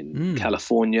legalized in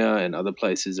California and other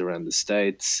places around the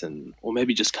states, or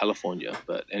maybe just California.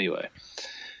 But anyway,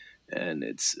 and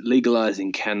it's legalized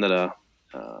in Canada,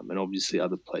 and obviously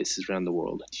other places around the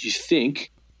world. Do you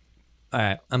think? All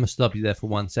right. I'm going to stop you there for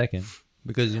 1 second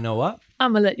because you know what?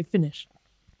 I'm gonna let you finish.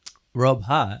 Rob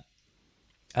Hart,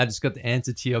 I just got the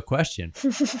answer to your question.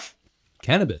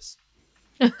 Cannabis.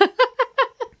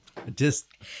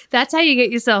 That's how you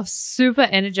get yourself super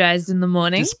energized in the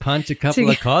morning. Just punch a couple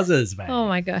of causes, man. Oh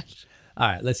my gosh. All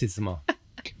right, let's see some more.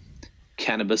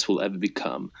 Cannabis will ever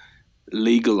become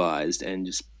legalized and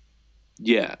just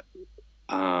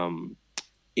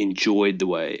enjoyed the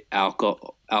way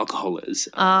alcohol is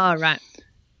Right.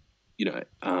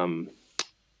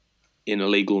 in a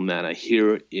legal manner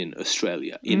here in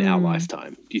Australia in our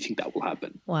lifetime. Do you think that will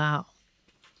happen? Wow.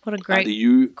 What a great Either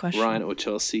you, question. Ryan, or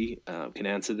Chelsea can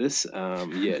answer this.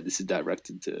 This is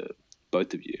directed to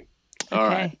both of you. All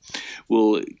Okay. right.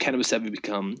 Will cannabis ever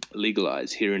become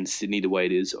legalized here in Sydney the way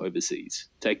it is overseas?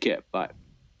 Take care. Bye.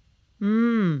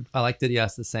 I like that he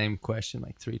asked the same question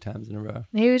like 3 times in a row.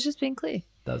 He was just being clear.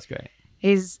 That was great.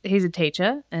 He's a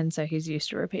teacher, and so he's used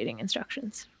to repeating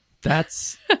instructions.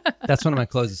 That's one of my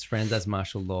closest friends. That's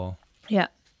Martial Law. Yeah,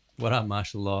 What up,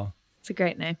 Martial Law? it's a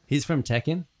great name. He's from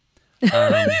Tekken.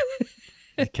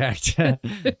 A character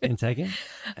in Tekken.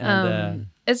 And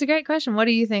It's a great question. What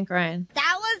do you think, Ryan?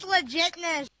 That was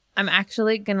legitness. I'm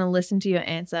actually going to listen to your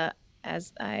answer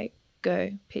as I go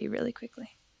pee really quickly.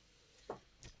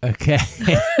 okay.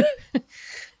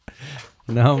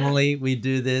 Normally we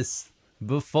do this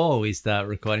before we start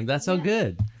recording. But that's all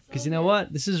good. Because you know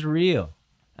what? This is real.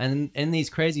 And in these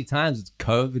crazy times, it's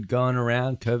COVID going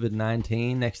around,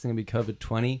 COVID-19. Next thing will be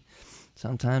COVID-20.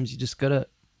 Sometimes you just got to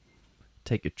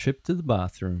take a trip to the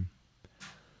bathroom.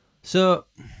 So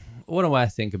what do I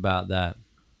think about that?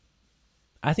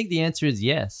 I think the answer is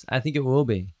yes. I think it will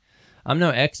be. I'm no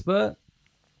expert.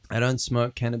 I don't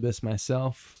smoke cannabis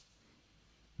myself.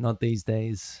 Not these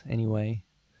days, anyway.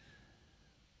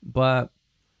 But,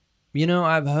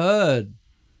 I've heard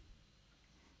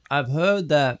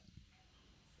that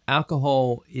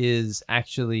alcohol is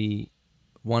actually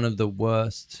one of the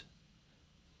worst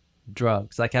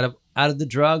drugs. Like out of the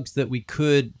drugs that we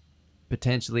could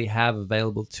potentially have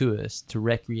available to us to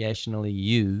recreationally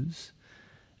use,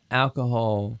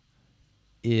 alcohol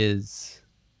is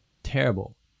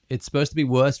terrible. It's supposed to be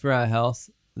worse for our health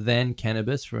than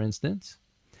cannabis, for instance.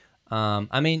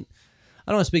 I mean,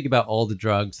 I don't want to speak about all the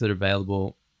drugs that are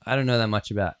available. I don't know that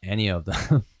much about any of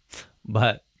them.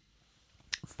 But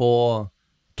for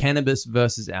cannabis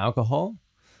versus alcohol,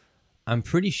 I'm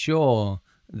pretty sure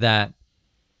that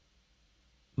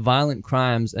violent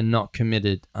crimes are not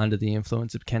committed under the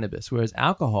influence of cannabis. Whereas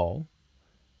alcohol,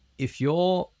 if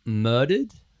you're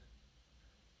murdered,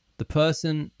 the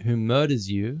person who murders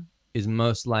you is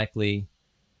most likely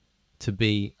to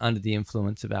be under the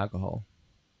influence of alcohol,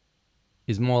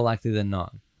 is more likely than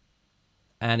not.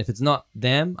 And if it's not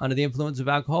them under the influence of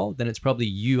alcohol, then it's probably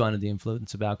you under the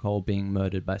influence of alcohol being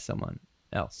murdered by someone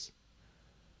else.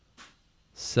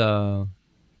 So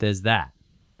there's that.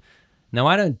 Now,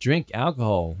 I don't drink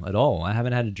alcohol at all. I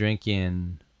haven't had a drink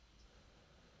in,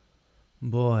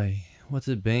 boy, what's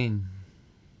it been?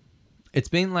 It's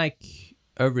been like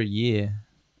over a year,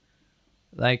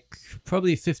 like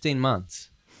probably 15 months.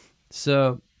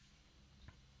 So,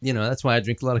 you know, that's why I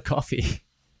drink a lot of coffee.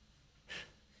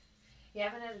 You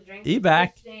haven't had a drink You in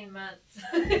back? 15 months.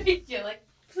 You're like,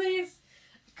 please,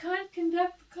 I can't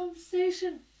conduct a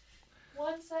conversation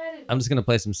one-sided. I'm just going to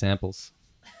play some samples.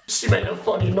 She made a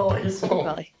funny noise.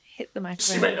 Probably hit the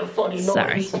She microphone. made a funny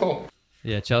noise. Sorry.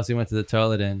 Yeah, Chelsea went to the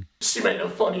toilet and She made a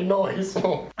funny noise.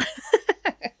 Wow,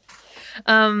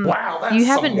 that's You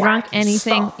haven't some drunk wacky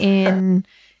anything stuff.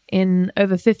 in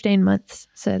over 15 months,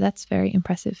 so that's very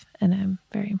impressive, and I'm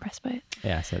very impressed by it.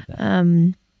 yeah, I said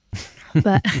that.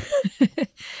 But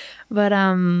but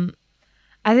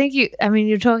I think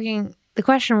you're talking, the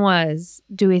question was,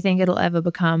 do we think it'll ever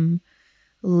become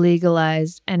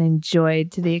legalized and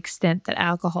enjoyed to the extent that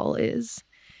alcohol is?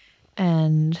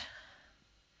 And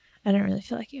I don't really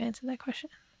feel like you answered that question,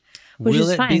 which Will is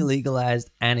it fine. be legalized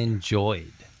and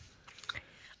enjoyed?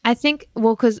 I think,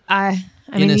 well, because I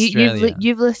In mean, Australia.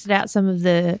 you've listed out some of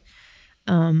the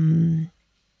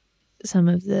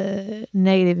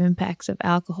negative impacts of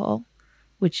alcohol,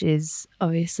 which is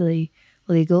obviously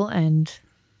legal and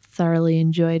thoroughly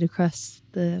enjoyed across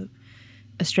the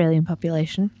Australian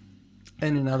population.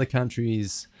 And in other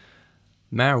countries,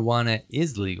 marijuana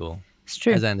is legal, It's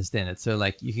true. as I understand it. So,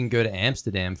 like, you can go to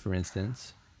Amsterdam, for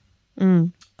instance.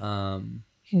 You can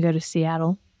go to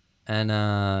Seattle. And,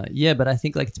 yeah, but I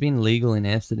think, like, it's been legal in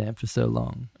Amsterdam for so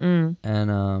long.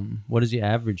 And what does your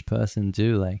average person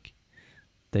do? Like,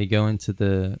 they go into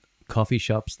the coffee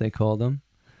shops, they call them,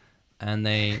 and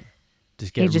they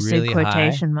just He get just really did high.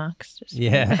 quotation marks. Just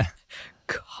Yeah.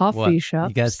 coffee What? shops.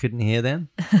 You guys couldn't hear them?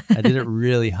 I did it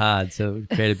really hard, so it would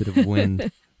create a bit of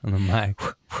wind on the mic.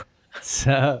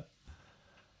 So,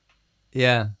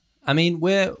 yeah. I mean,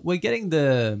 we're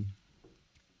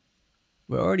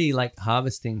already like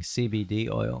harvesting CBD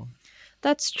oil.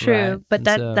 That's true, Right, but and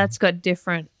that so- that's got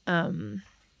different.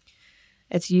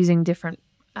 It's using different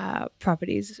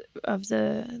properties of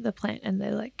the plant, and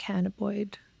they're like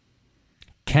cannabinoid.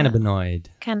 Cannabinoid.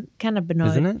 Cannabinoid.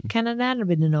 Isn't it?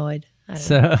 Cannabinoid. I don't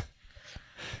know.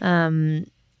 So,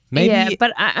 maybe Yeah,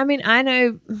 but I mean, I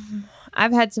know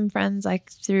I've had some friends like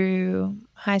through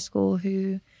high school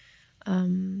who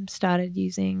started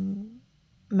using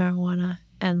marijuana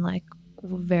and like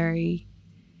were very,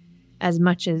 as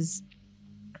much as,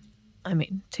 I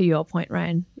mean, to your point,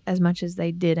 Ryan, as much as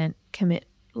they didn't commit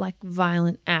like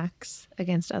violent acts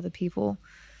against other people,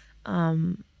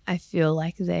 I feel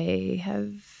like they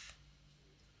have,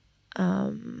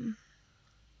 I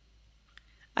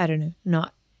don't know,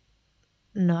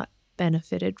 not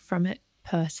benefited from it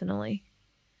personally.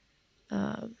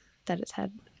 That it's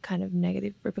had kind of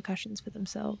negative repercussions for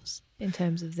themselves in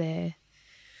terms of their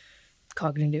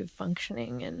cognitive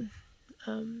functioning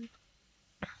and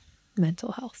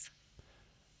mental health.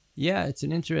 yeah, that's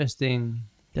an interesting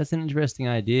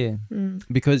idea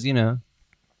because, you know,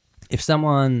 if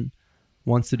someone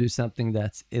wants to do something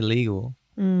that's illegal,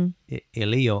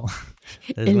 illegal,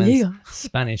 that went Illegal.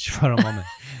 Spanish for a moment,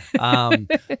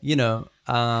 you know,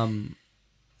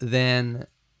 then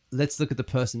let's look at the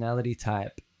personality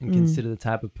type and consider the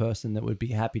type of person that would be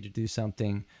happy to do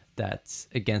something that's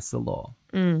against the law,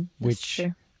 which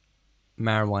true.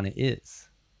 marijuana is.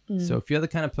 So if you're the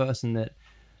kind of person that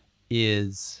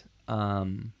is,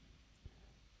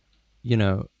 you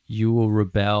know, you will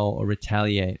rebel or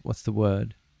retaliate. What's the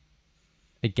word?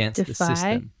 Against the Defy?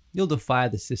 system. You'll defy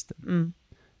the system.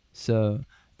 So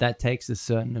that takes a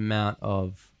certain amount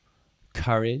of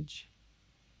courage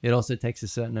it also takes a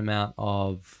certain amount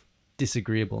of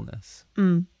disagreeableness.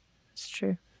 It's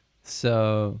true.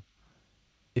 So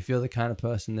if you're the kind of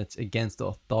person that's against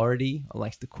authority or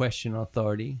likes to question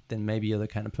authority, then maybe you're the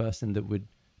kind of person that would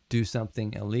do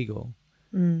something illegal.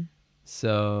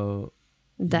 So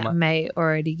That may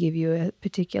already give you a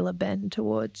particular bend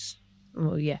towards,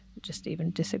 well, yeah, just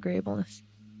even disagreeableness.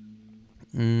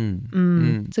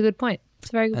 It's a good point. It's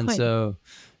a very good and point. so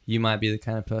you might be the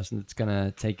kind of person that's going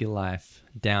to take your life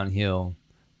downhill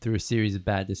through a series of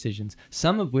bad decisions,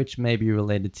 some of which may be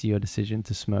related to your decision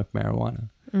to smoke marijuana.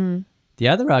 The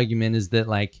other argument is that,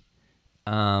 like,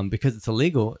 because it's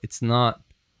illegal, it's not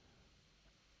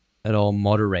at all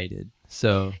moderated.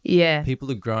 So yeah,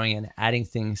 people are growing and adding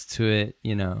things to it,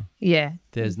 you know. yeah.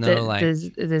 There's no like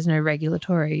there's no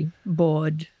regulatory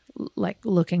board like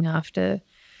looking after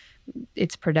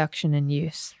its production and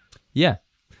use. Yeah,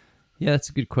 that's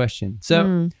a good question.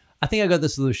 So I think I got the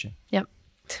solution. Yep.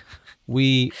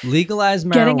 We legalize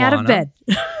marijuana. Getting out of bed.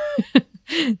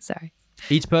 Sorry.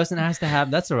 Each person has to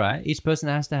have, that's all right. Each person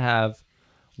has to have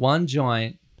one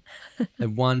joint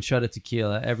and one shot of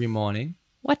tequila every morning.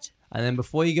 What? And then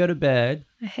before you go to bed,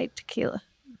 I hate tequila.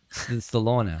 it's the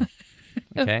law now.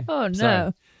 Okay. Oh,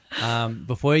 no. Sorry.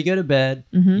 Before you go to bed,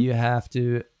 you have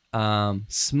to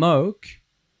smoke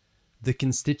the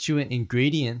constituent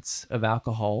ingredients of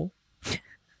alcohol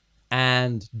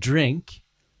and drink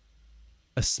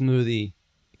a smoothie,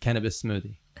 cannabis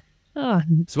smoothie. Oh,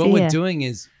 So what dear. we're doing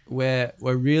is we're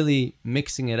really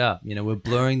mixing it up. You know, we're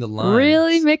blurring the lines.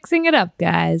 Really mixing it up,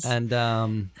 guys. And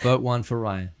vote one for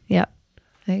Ryan. Yep.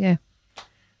 There you go.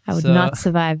 I would So- not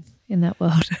survive in that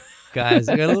world. Guys,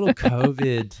 I got a little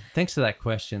COVID. Thanks for that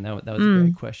question. That was a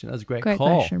great question. That was a great Great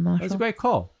call. question, That was a Marshall. great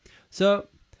call. So,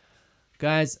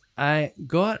 guys, I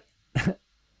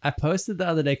posted the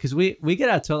other day because we get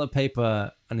our toilet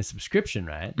paper on a subscription,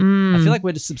 right? I feel like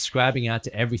we're just subscribing out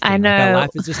to everything. I Like our know. life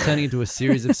is just turning into a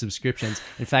series of subscriptions.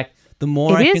 In fact, the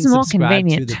more It I is can more subscribe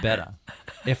convenient. to, the better.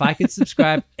 If I could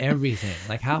subscribe everything,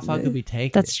 like how far could we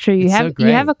take That's it? true. You It's have so great.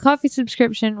 you have a coffee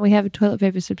subscription. We have a toilet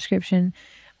paper subscription.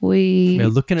 We're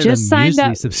looking at just a signed muesli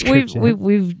up. subscription.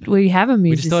 We have a muesli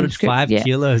We just ordered subscription. 5 Yeah.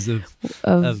 kilos of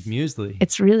muesli.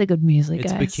 It's really good muesli,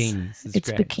 It's guys. bikinis. It's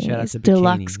It's great. Shout out bikinis. to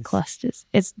Deluxe bikinis. clusters.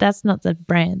 That's not the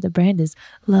brand. The brand is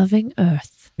Loving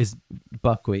Earth. Is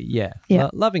buckwheat, yeah. Yeah.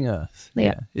 Loving Earth,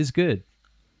 Yeah. is good.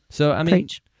 So I mean,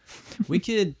 Preach. we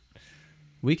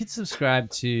could subscribe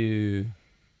to.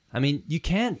 I mean, you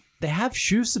can. They have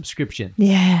shoe subscription.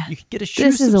 Yeah. You can get a shoe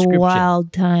This is a subscription.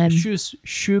 wild time. Shoe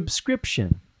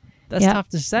subscription. That's Yep. tough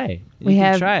to say. You We can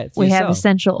have try it for we have yourself.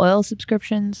 essential oil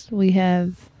subscriptions. We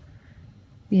have,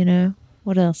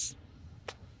 what else?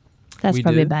 That's We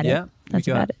probably do, about yeah. it. That's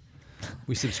We got- about it.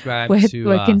 We subscribe We're, to.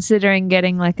 we're considering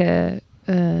getting like a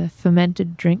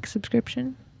fermented drink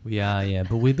subscription. We are, yeah,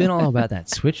 but we've been all about that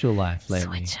Switchel life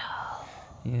lately.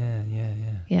 Yeah.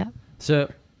 Yeah.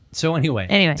 So anyway,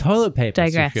 Anyway, toilet paper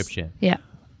digress. subscription. Yeah.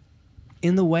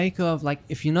 In the wake of, like,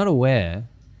 if you're not aware,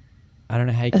 I don't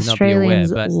know how you can not be aware,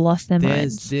 Australians but lost their there's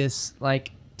minds. this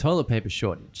like toilet paper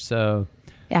shortage. So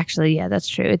Actually, yeah, that's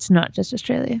true. It's not just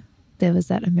Australia. There was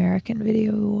that American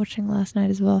video we were watching last night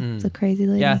as well. The crazy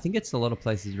lady. yeah, I think it's a lot of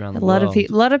places around a the lot world. of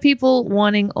lot of people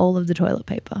wanting all of the toilet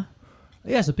paper,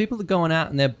 Yeah, so people are going out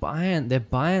and they're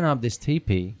buying up this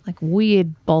TP. like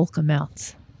weird bulk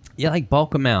amounts. Yeah, like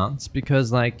bulk amounts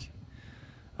because like,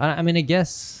 I mean, I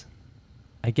guess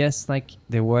like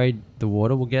they're worried the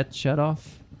water will get shut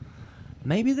off.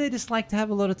 Maybe they just like to have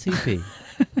a lot of TP.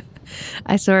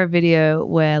 I saw a video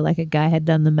where like a guy had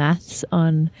done the maths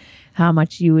on how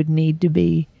much you would need to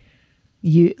be,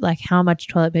 like how much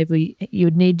toilet paper you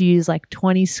would need to use, like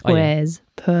 20 squares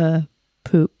per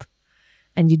poop,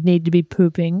 and you'd need to be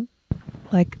pooping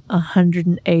like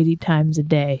 180 times a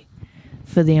day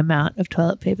for the amount of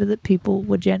toilet paper that people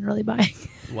were generally buying.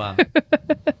 Wow.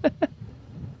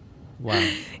 Wow.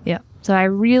 Yeah. So I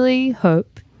really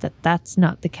hope that that's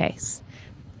not the case.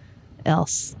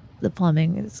 Else the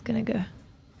plumbing is going to go.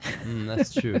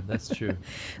 That's true. That's true.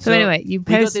 So anyway, you we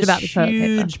got posted this about the toilet paper.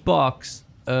 huge box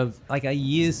of like a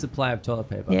year's supply of toilet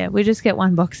paper. Yeah, we just get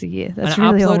one box a year. That's and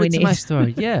really I all uploaded we to need. my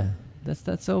story. Yeah,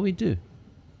 that's all we do.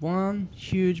 One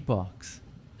huge box.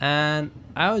 And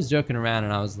I was joking around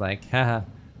and I was like, haha,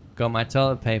 got my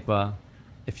toilet paper.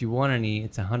 If you want any,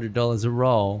 it's $100 a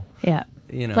roll. Yeah.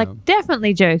 You know. Like,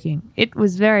 definitely joking. It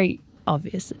was very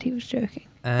obvious that he was joking.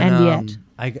 And yet.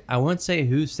 I won't say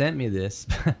who sent me this,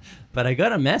 but I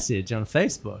got a message on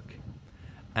Facebook.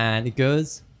 And it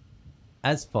goes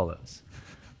as follows.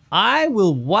 I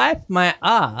will wipe my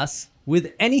ass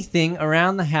with anything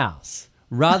around the house.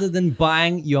 rather than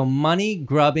buying your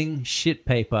money-grubbing shit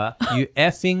paper, you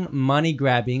effing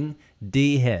money-grabbing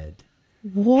D-head.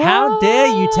 What? How dare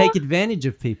you take advantage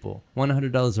of people?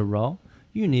 $100 a roll?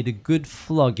 You need a good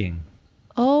flogging.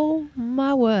 Oh,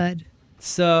 my word.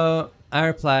 So I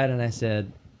replied and I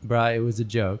said, bruh, it was a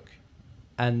joke.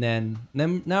 And then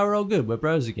now we're all good. We're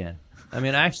bros again. I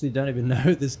mean, I actually don't even know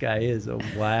who this guy is or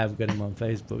why I've got him on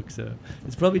Facebook. So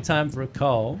it's probably time for a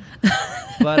call.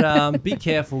 But be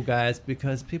careful, guys,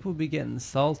 because people be getting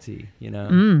salty, you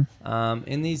know.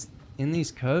 In these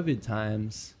COVID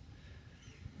times,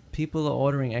 people are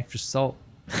ordering extra salt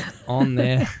on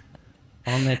their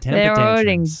temper They're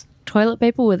ordering tantrums. toilet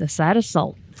paper with a side of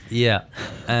salt. Yeah,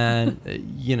 and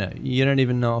you know, you don't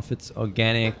even know if it's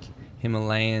organic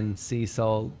Himalayan sea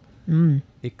salt.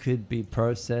 It could be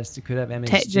processed. It could have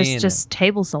MSG in Just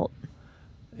table salt.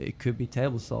 it could be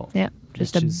table salt. Yeah,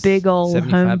 just which a is big old 75%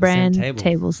 home brand table.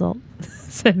 table salt.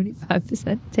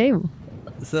 75% table.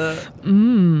 So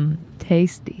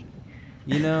Tasty.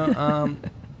 you know,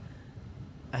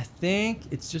 I think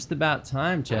it's just about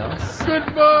time, Chels.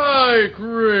 Goodbye,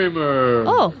 Kramer.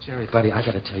 Oh, Jerry, buddy, I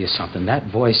gotta tell you something. That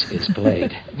voice is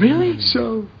Blade. Really?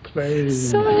 So Blade.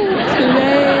 so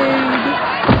played.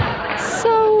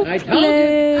 So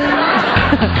played.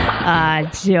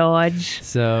 George.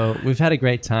 So we've had a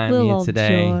great time Little here old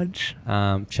today. George.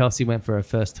 Chelsea went for her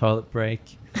first toilet break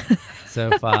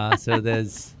so far. So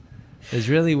there's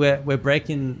really we're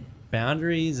breaking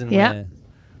boundaries and Yep.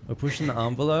 we're pushing the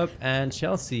envelope. And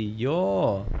Chelsea,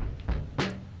 your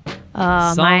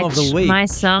My of the week. My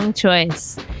song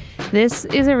choice. This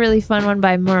is a really fun one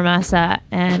by Muramasa,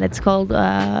 and it's called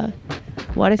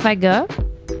What If I Go?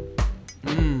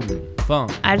 Fun.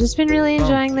 I've just been really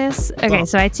enjoying this. Okay,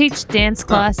 so I teach dance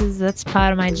classes. That's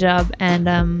part of my job, and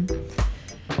I'm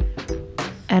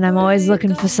always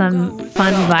looking for some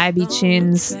fun, vibey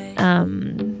tunes,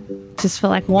 just for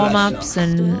like warm ups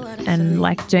and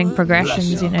like doing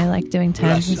progressions. You know, like doing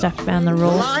turns and stuff down the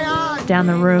room.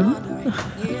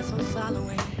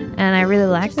 And I really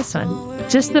like this one.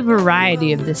 Just the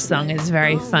variety of this song is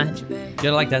very fun.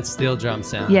 You like that steel drum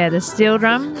sound? Yeah, the steel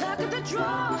drum,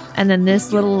 and then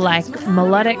this little like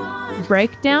melodic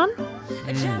breakdown.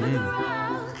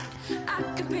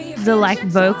 The like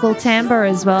vocal timbre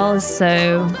as well is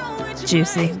so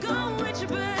juicy.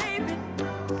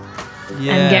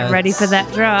 Yeah. And get ready for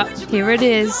that drop. Here it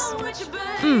is.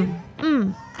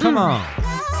 Come on.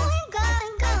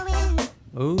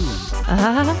 Ooh.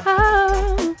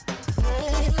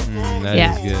 That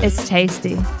Yeah, is good. it's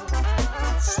tasty.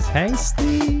 It's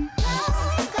tasty.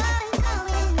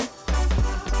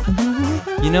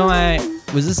 You know, I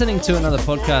was listening to another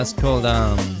podcast called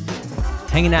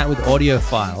Hanging Out with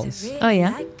Audiophiles, Oh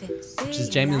yeah, which is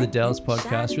Jamie Liddell's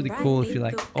podcast. Really cool if you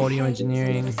like audio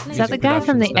engineering. is that the guy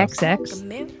from the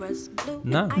XX?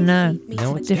 No. No,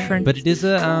 No, it's different. But it is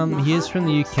he is from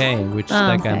the UK, which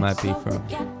that guy okay. might be from.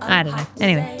 I don't know.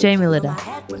 Anyway, Jamie Liddell.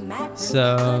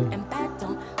 So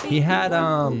he had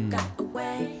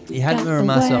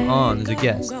Muramasa on as a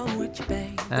guest,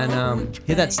 and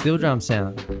hear that steel drum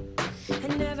sound.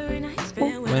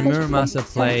 When Muramasa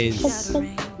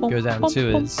goes out and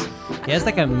tours, he has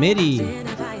like a MIDI.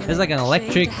 There's like an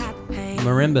electric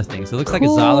marimba thing, so it looks like a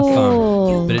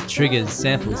xylophone, but it triggers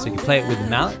samples, so you can play it with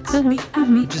mallets,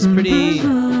 which is pretty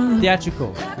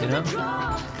theatrical, you know,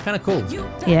 kind of cool.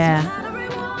 Yeah.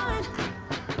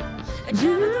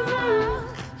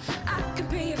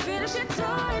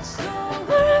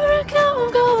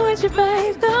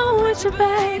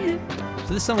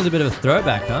 So this song was a bit of a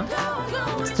throwback, huh?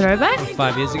 Throwback?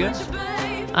 5 years ago.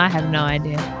 I have no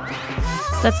idea.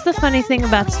 That's the funny thing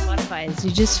about Spotify is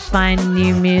you just find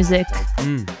new music,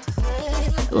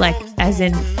 like as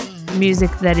in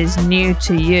music that is new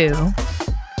to you,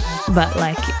 but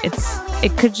like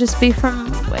it could just be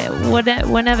from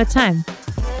whenever time.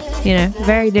 You know,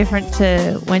 very different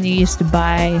to when you used to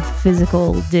buy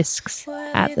physical discs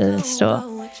at the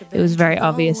store. It was very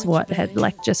obvious what had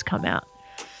like just come out.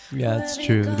 Yeah, it's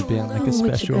true. It would be like a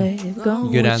special. You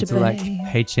go down to like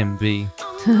HMV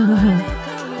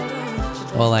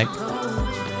or like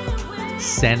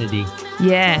Sanity.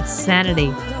 Yeah,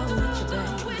 Sanity.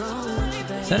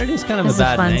 Sanity's kind of That's a a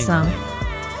bad fun name. song.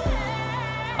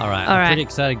 All right, All I'm right. pretty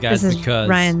excited, guys, This is because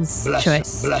Ryan's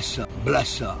choice.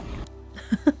 Bless up.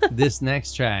 this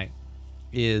next track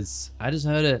is, I just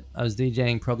heard it. I was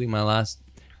DJing probably my last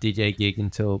DJ gig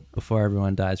until before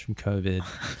everyone dies from COVID.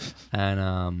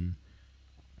 And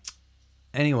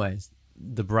anyways,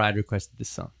 the bride requested this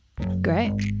song.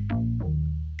 Great.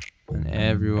 And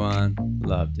everyone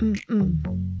loved it.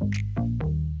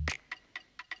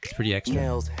 It's pretty extra.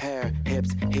 Nails, hair,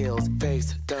 hips, heels,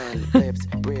 face, done, lips,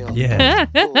 real. Yeah.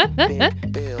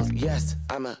 Big bills. Yes,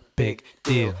 I'm a Big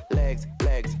deal. Legs,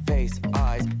 face,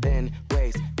 eyes, thin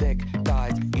waist, thick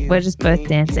thighs. We're just both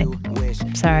dancing.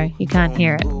 Sorry, you can't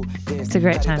hear it. It's a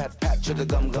great time.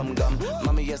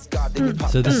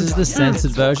 So this is the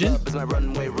censored version.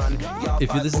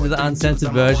 If you listen to the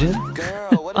uncensored version,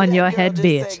 On your head,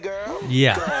 bitch.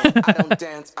 yeah.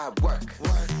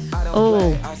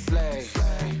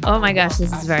 Oh my gosh,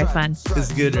 this is very fun.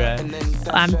 It's good, right?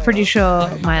 I'm pretty sure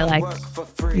my, like,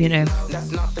 you know,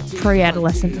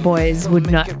 pre-adolescent boys would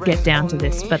not get down to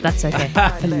this, but that's okay.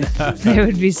 They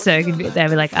would be so confused. They'd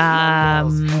be like,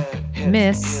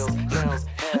 miss.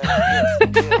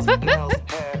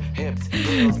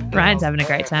 Ryan's having a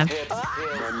great time.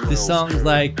 This song's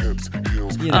like,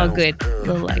 you know. Oh, good.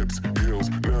 Little like.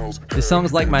 This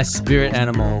song's like my spirit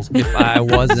animal if I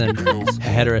wasn't a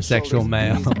heterosexual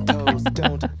male.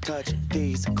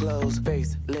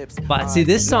 But see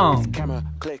this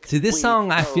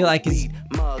song I feel like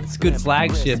it's good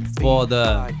flagship for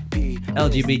the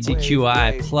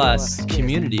LGBTQI plus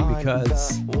community,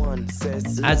 because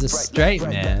as a straight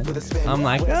man, I'm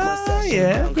like, oh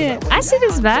yeah. Yeah, I see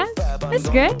this vibe. That's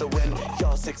great.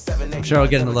 I'm sure I'll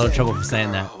get in a lot of trouble for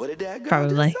saying that.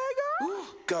 Probably.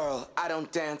 Girl, I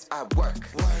don't dance, I work.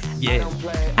 Yeah.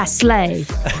 I slay.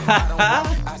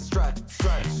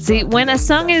 See, when a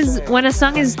song is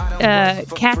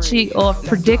catchy or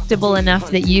predictable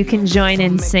enough that you can join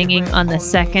in singing on the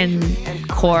second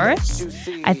chorus,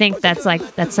 I think that's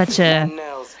such a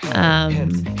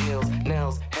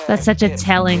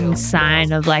telling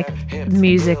sign of like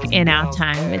music in our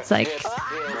time. It's like,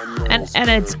 and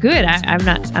it's good. I'm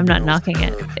not knocking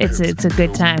it. It's a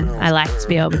good time. I like to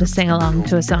be able to sing along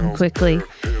to a song quickly,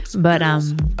 but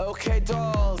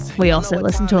we also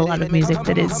listen to a lot of music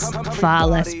that is far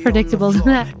less predictable than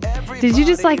that. Did you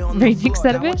just like remix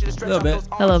that a bit? A little bit.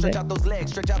 A little bit.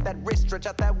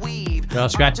 But I'll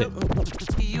scratch it.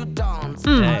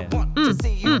 Yeah.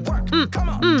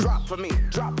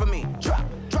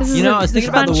 You know, I was thinking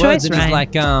about the words and it's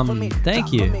like,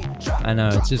 thank you. I know,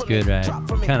 it's just good, right?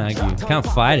 You can't argue. You can't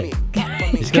fight it.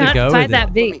 You just gotta go fight with that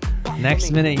it. beat.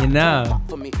 Next minute, you know.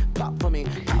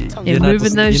 You're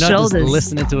moving those you're shoulders. Not just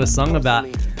listening to a song about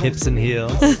hips and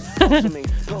heels.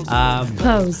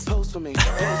 Pose.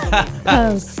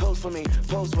 Pose.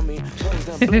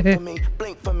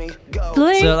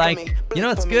 Blink. So, like, you know,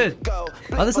 it's good. Oh,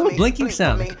 there's a little blinking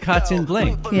sound, like a cartoon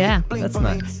blink. Yeah. That's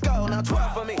nice.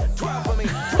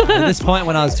 At this point,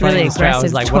 when I was playing really this track, I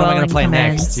was like, what am I going to play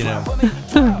commands. next? You know,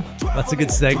 what's a good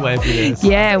segue for this?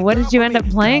 Yeah. What did you end up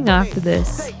playing after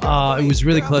this? It was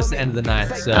really close to the end of the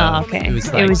night. So okay.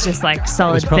 It was just like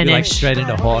solid it was probably like finish. straight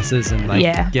into horses and like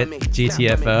get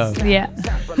GTFO. Yeah.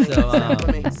 So,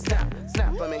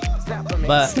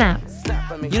 but Snap.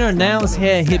 you know, nails,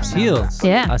 hair, hips, heels.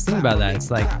 Yeah. I was thinking about that.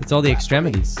 It's like it's all the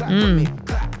extremities.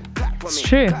 It's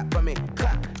true.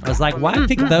 I was like, why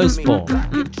pick those four?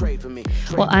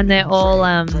 Well, and they're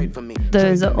all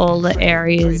those are all the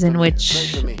areas in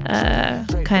which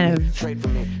kind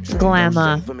of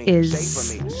glamour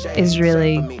is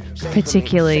really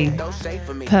particularly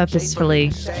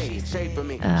purposefully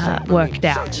worked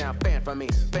out.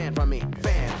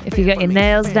 If you got your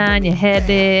nails done, your hair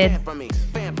did,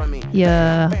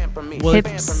 your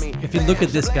hips. If you look at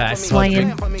this guy,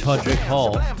 swaying. Todrick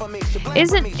Hall.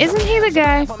 Isn't he the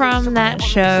guy from that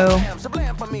show?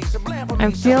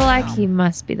 I feel like he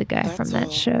must be the guy from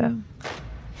that show.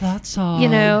 That's all. You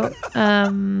know,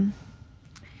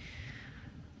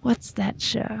 what's that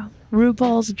show?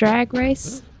 RuPaul's Drag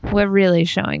Race. We're really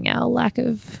showing our lack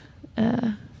of,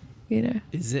 you know,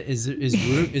 Is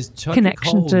Todrick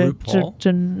connection Hall to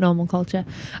RuPaul? normal culture.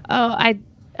 Oh, I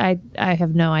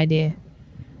have no idea.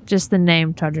 Just the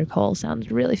name Todrick Hall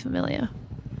sounds really familiar,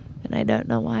 and I don't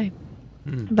know why.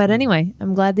 But anyway,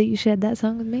 I'm glad that you shared that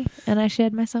song with me, and I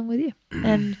shared my song with you.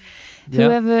 And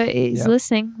whoever is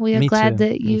listening, we are Me glad too.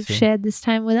 that Me you've too. shared this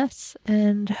time with us,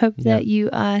 and hope that you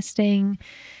are staying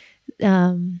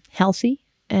healthy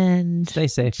and Stay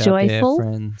safe joyful. out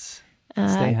there, friends.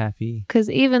 Stay happy. Because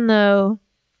even though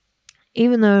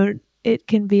it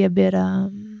can be a bit, I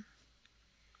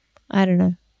don't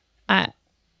know, I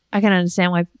can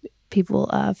understand why people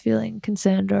are feeling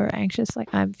concerned or anxious.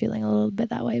 Like I'm feeling a little bit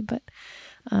that way, but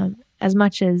as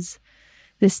much as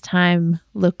this time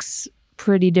looks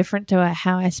pretty different to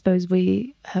how I suppose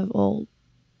we have all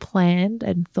planned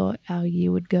and thought our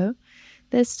year would go,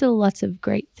 there's still lots of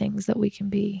great things that we can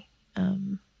be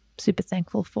super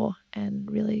thankful for and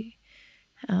really,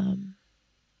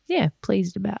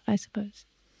 pleased about, I suppose.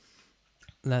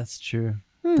 That's true.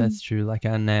 That's true. Like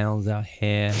our nails, our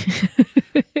hair,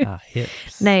 our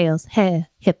hips. Nails, hair,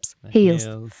 hips, heels.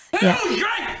 Yeah. You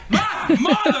drank my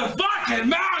motherfucking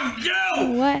Mountain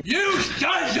Dew! What? You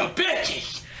sons of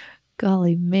bitches!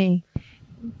 Golly me.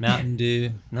 Mountain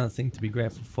Dew, another thing to be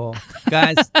grateful for.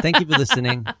 Guys, thank you for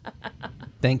listening.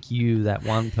 Thank you, that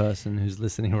one person who's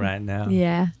listening right now.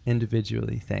 Yeah.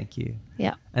 Individually, thank you.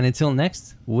 Yeah. And until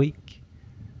next week,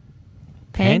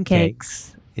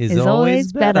 Pancakes is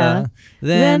always better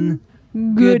than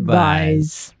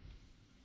goodbyes.